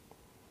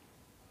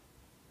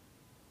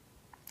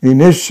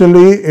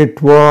 Initially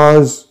it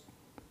was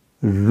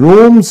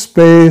room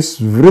space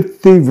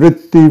vritti,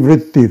 vritti,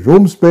 vritti.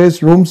 Room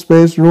space, room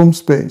space, room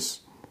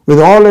space. With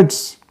all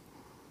its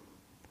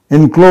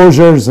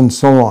enclosures and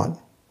so on.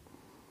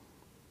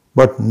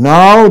 But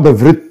now the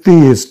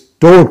vritti is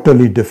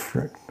totally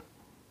different.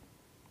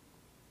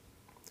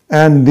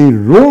 And the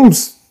room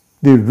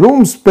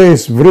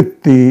space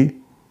vritti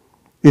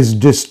is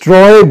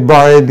destroyed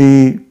by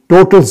the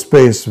total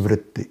space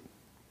vritti.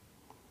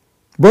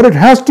 But it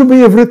has to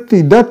be a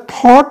vritti. That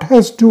thought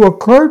has to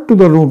occur to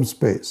the room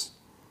space.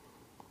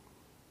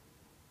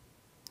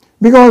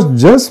 Because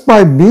just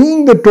by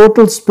being the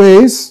total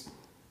space,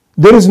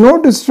 there is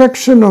no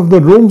destruction of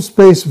the room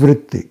space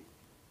vritti.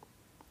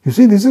 You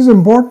see, this is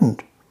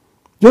important.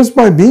 Just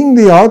by being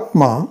the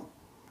Atma,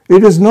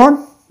 it is not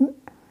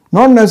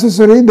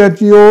necessary that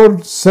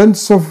your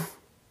sense of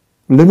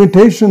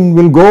limitation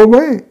will go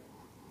away.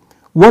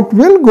 What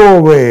will go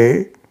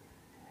away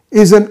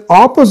is an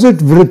opposite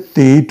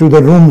vritti to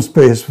the room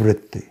space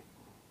vritti.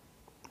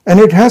 And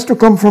it has to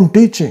come from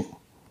teaching.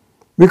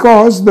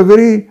 Because the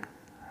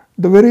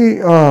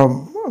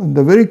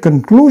very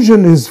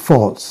conclusion is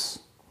false.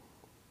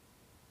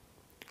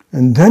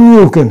 And then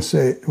you can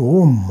say,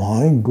 oh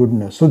my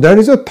goodness. So that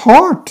is a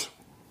thought.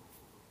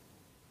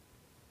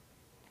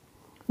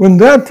 When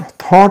that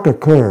thought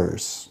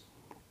occurs,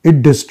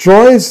 it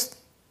destroys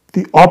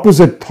the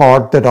opposite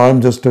thought that I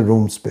am just a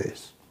room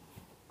space.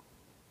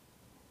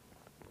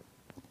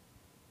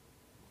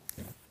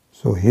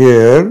 So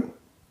here,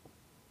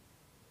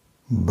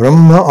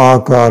 Brahma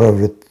Akara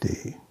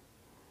Vritti,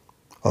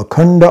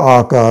 Akhanda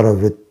Akara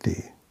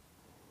Vritti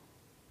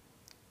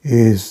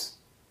is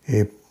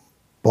a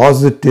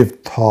positive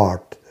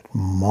thought that,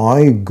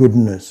 my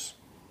goodness,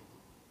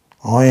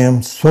 I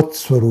am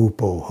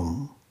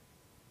Swatswarupoham.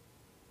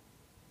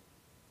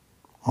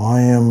 I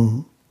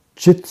am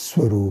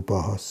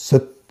Chitswarupaha,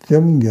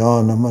 Satyam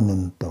Jnanam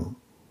Anantam.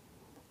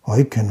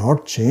 I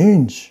cannot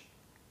change.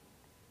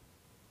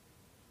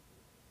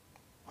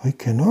 I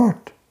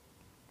cannot.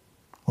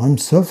 I am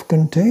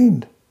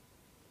self-contained.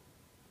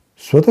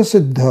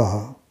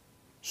 Swatasiddha,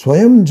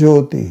 Swayam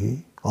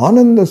Jyoti,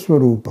 Ananda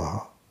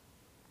Swarupaha.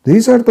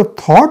 These are the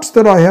thoughts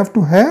that I have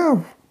to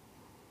have.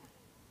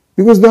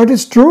 Because that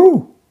is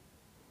true.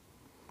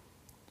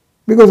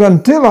 Because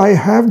until I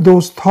have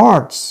those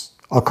thoughts,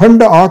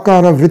 Akhanda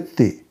akara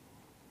vritti.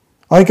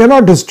 I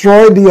cannot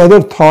destroy the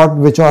other thought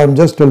which I am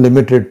just a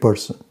limited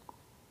person.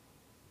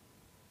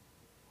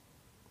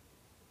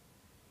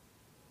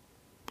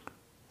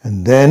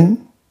 And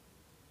then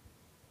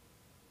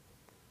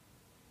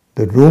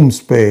the room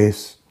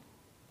space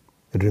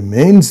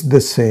remains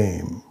the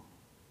same,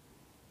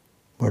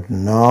 but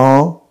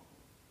now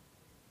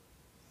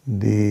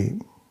the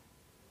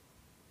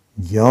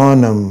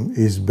jnanam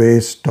is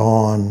based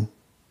on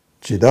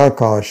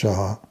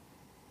chidakasha,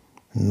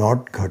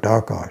 not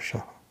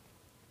ghatakasha.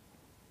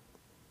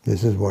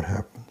 This is what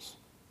happens.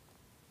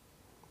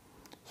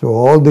 So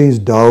all these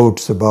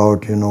doubts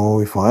about,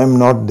 if I am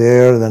not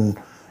there, then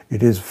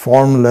it is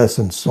formless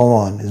and so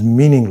on, is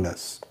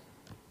meaningless.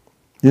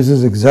 This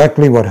is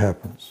exactly what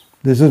happens.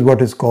 This is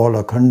what is called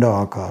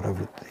akhanda akara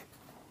vritti.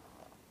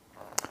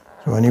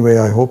 So anyway,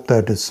 I hope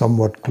that is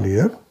somewhat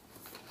clear.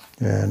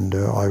 And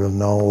I will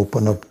now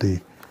open up the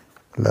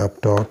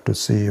laptop to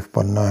see if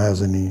Panna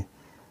has any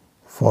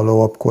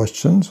follow-up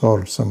questions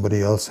or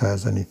somebody else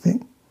has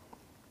anything.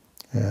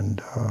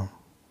 And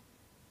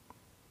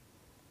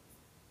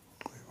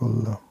we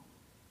will...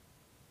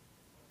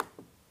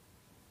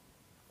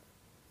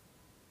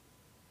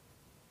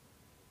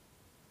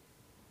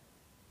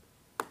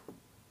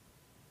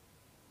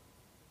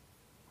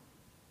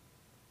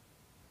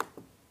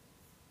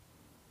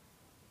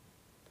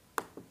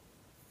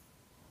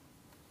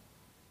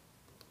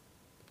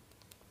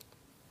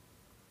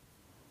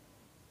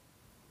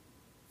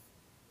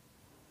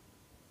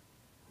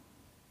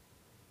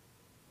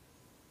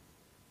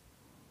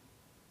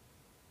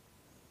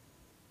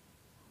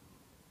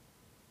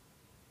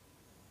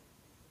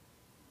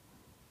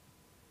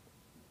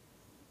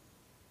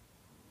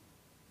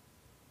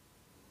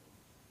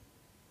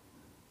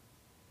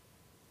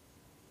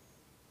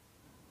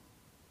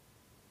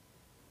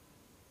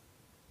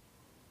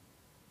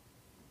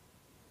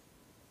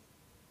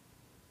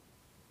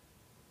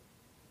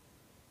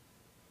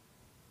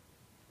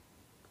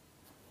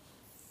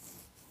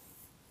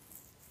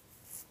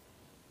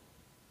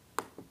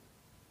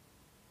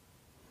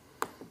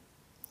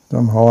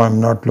 Somehow I'm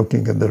not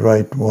looking at the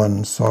right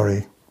one,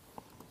 sorry.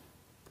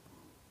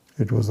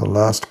 It was the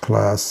last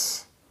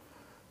class.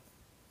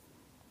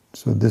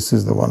 So this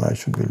is the one I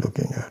should be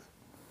looking at.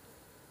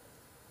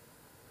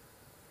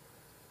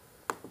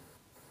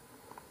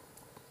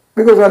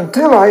 Because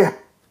until I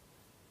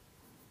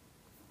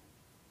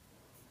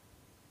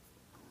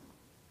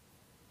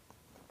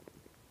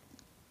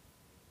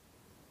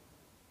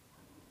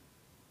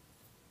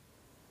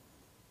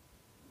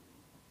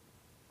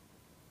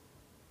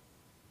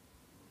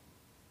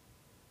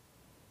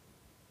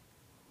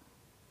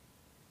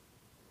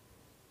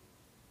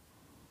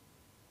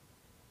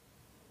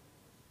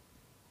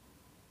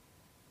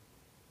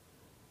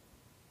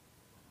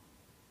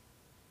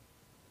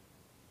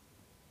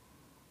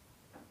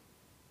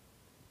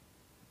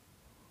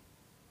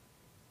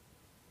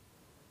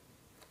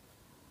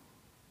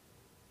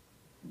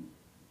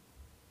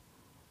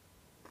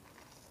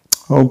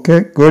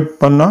Okay, good,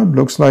 Panna.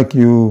 Looks like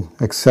you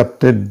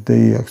accepted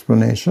the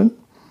explanation.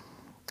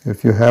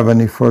 If you have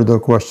any further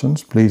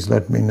questions, please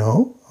let me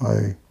know.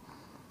 I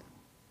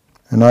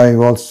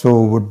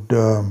also would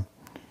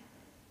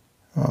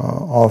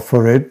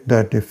offer it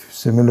that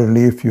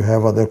if you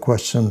have other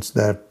questions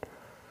that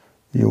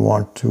you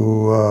want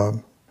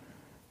to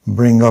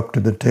bring up to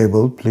the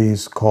table,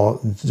 please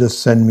just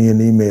send me an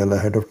email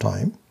ahead of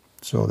time.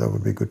 So that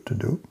would be good to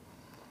do.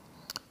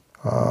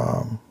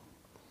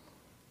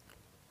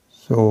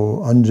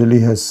 So Anjali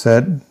has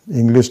said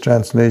English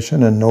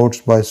translation and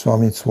notes by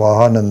Swami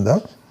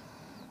Swahananda.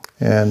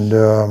 And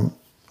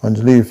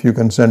Anjali, if you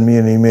can send me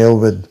an email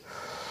with,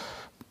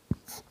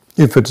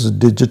 if it's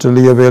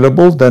digitally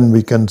available, then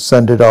we can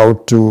send it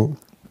out to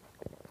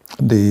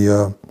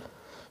the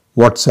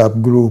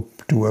WhatsApp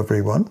group to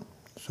everyone.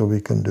 So we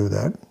can do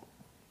that.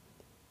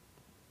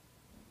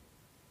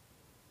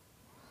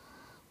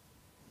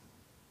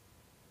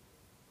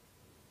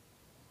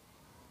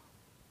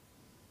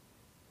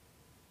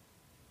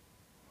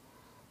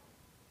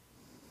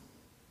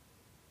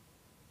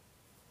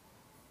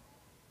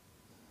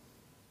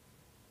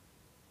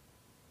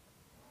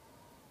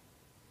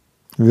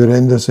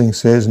 Virendra Singh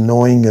says,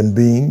 knowing and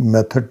being,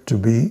 method to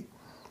be,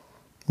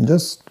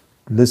 just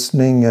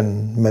listening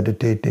and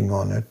meditating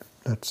on it,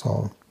 that's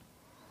all.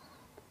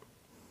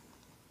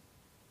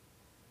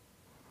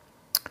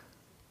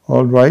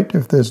 All right,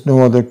 if there's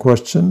no other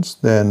questions,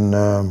 then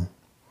I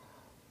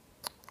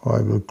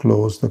will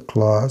close the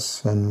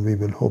class and we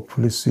will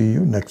hopefully see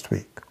you next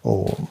week.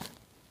 Om.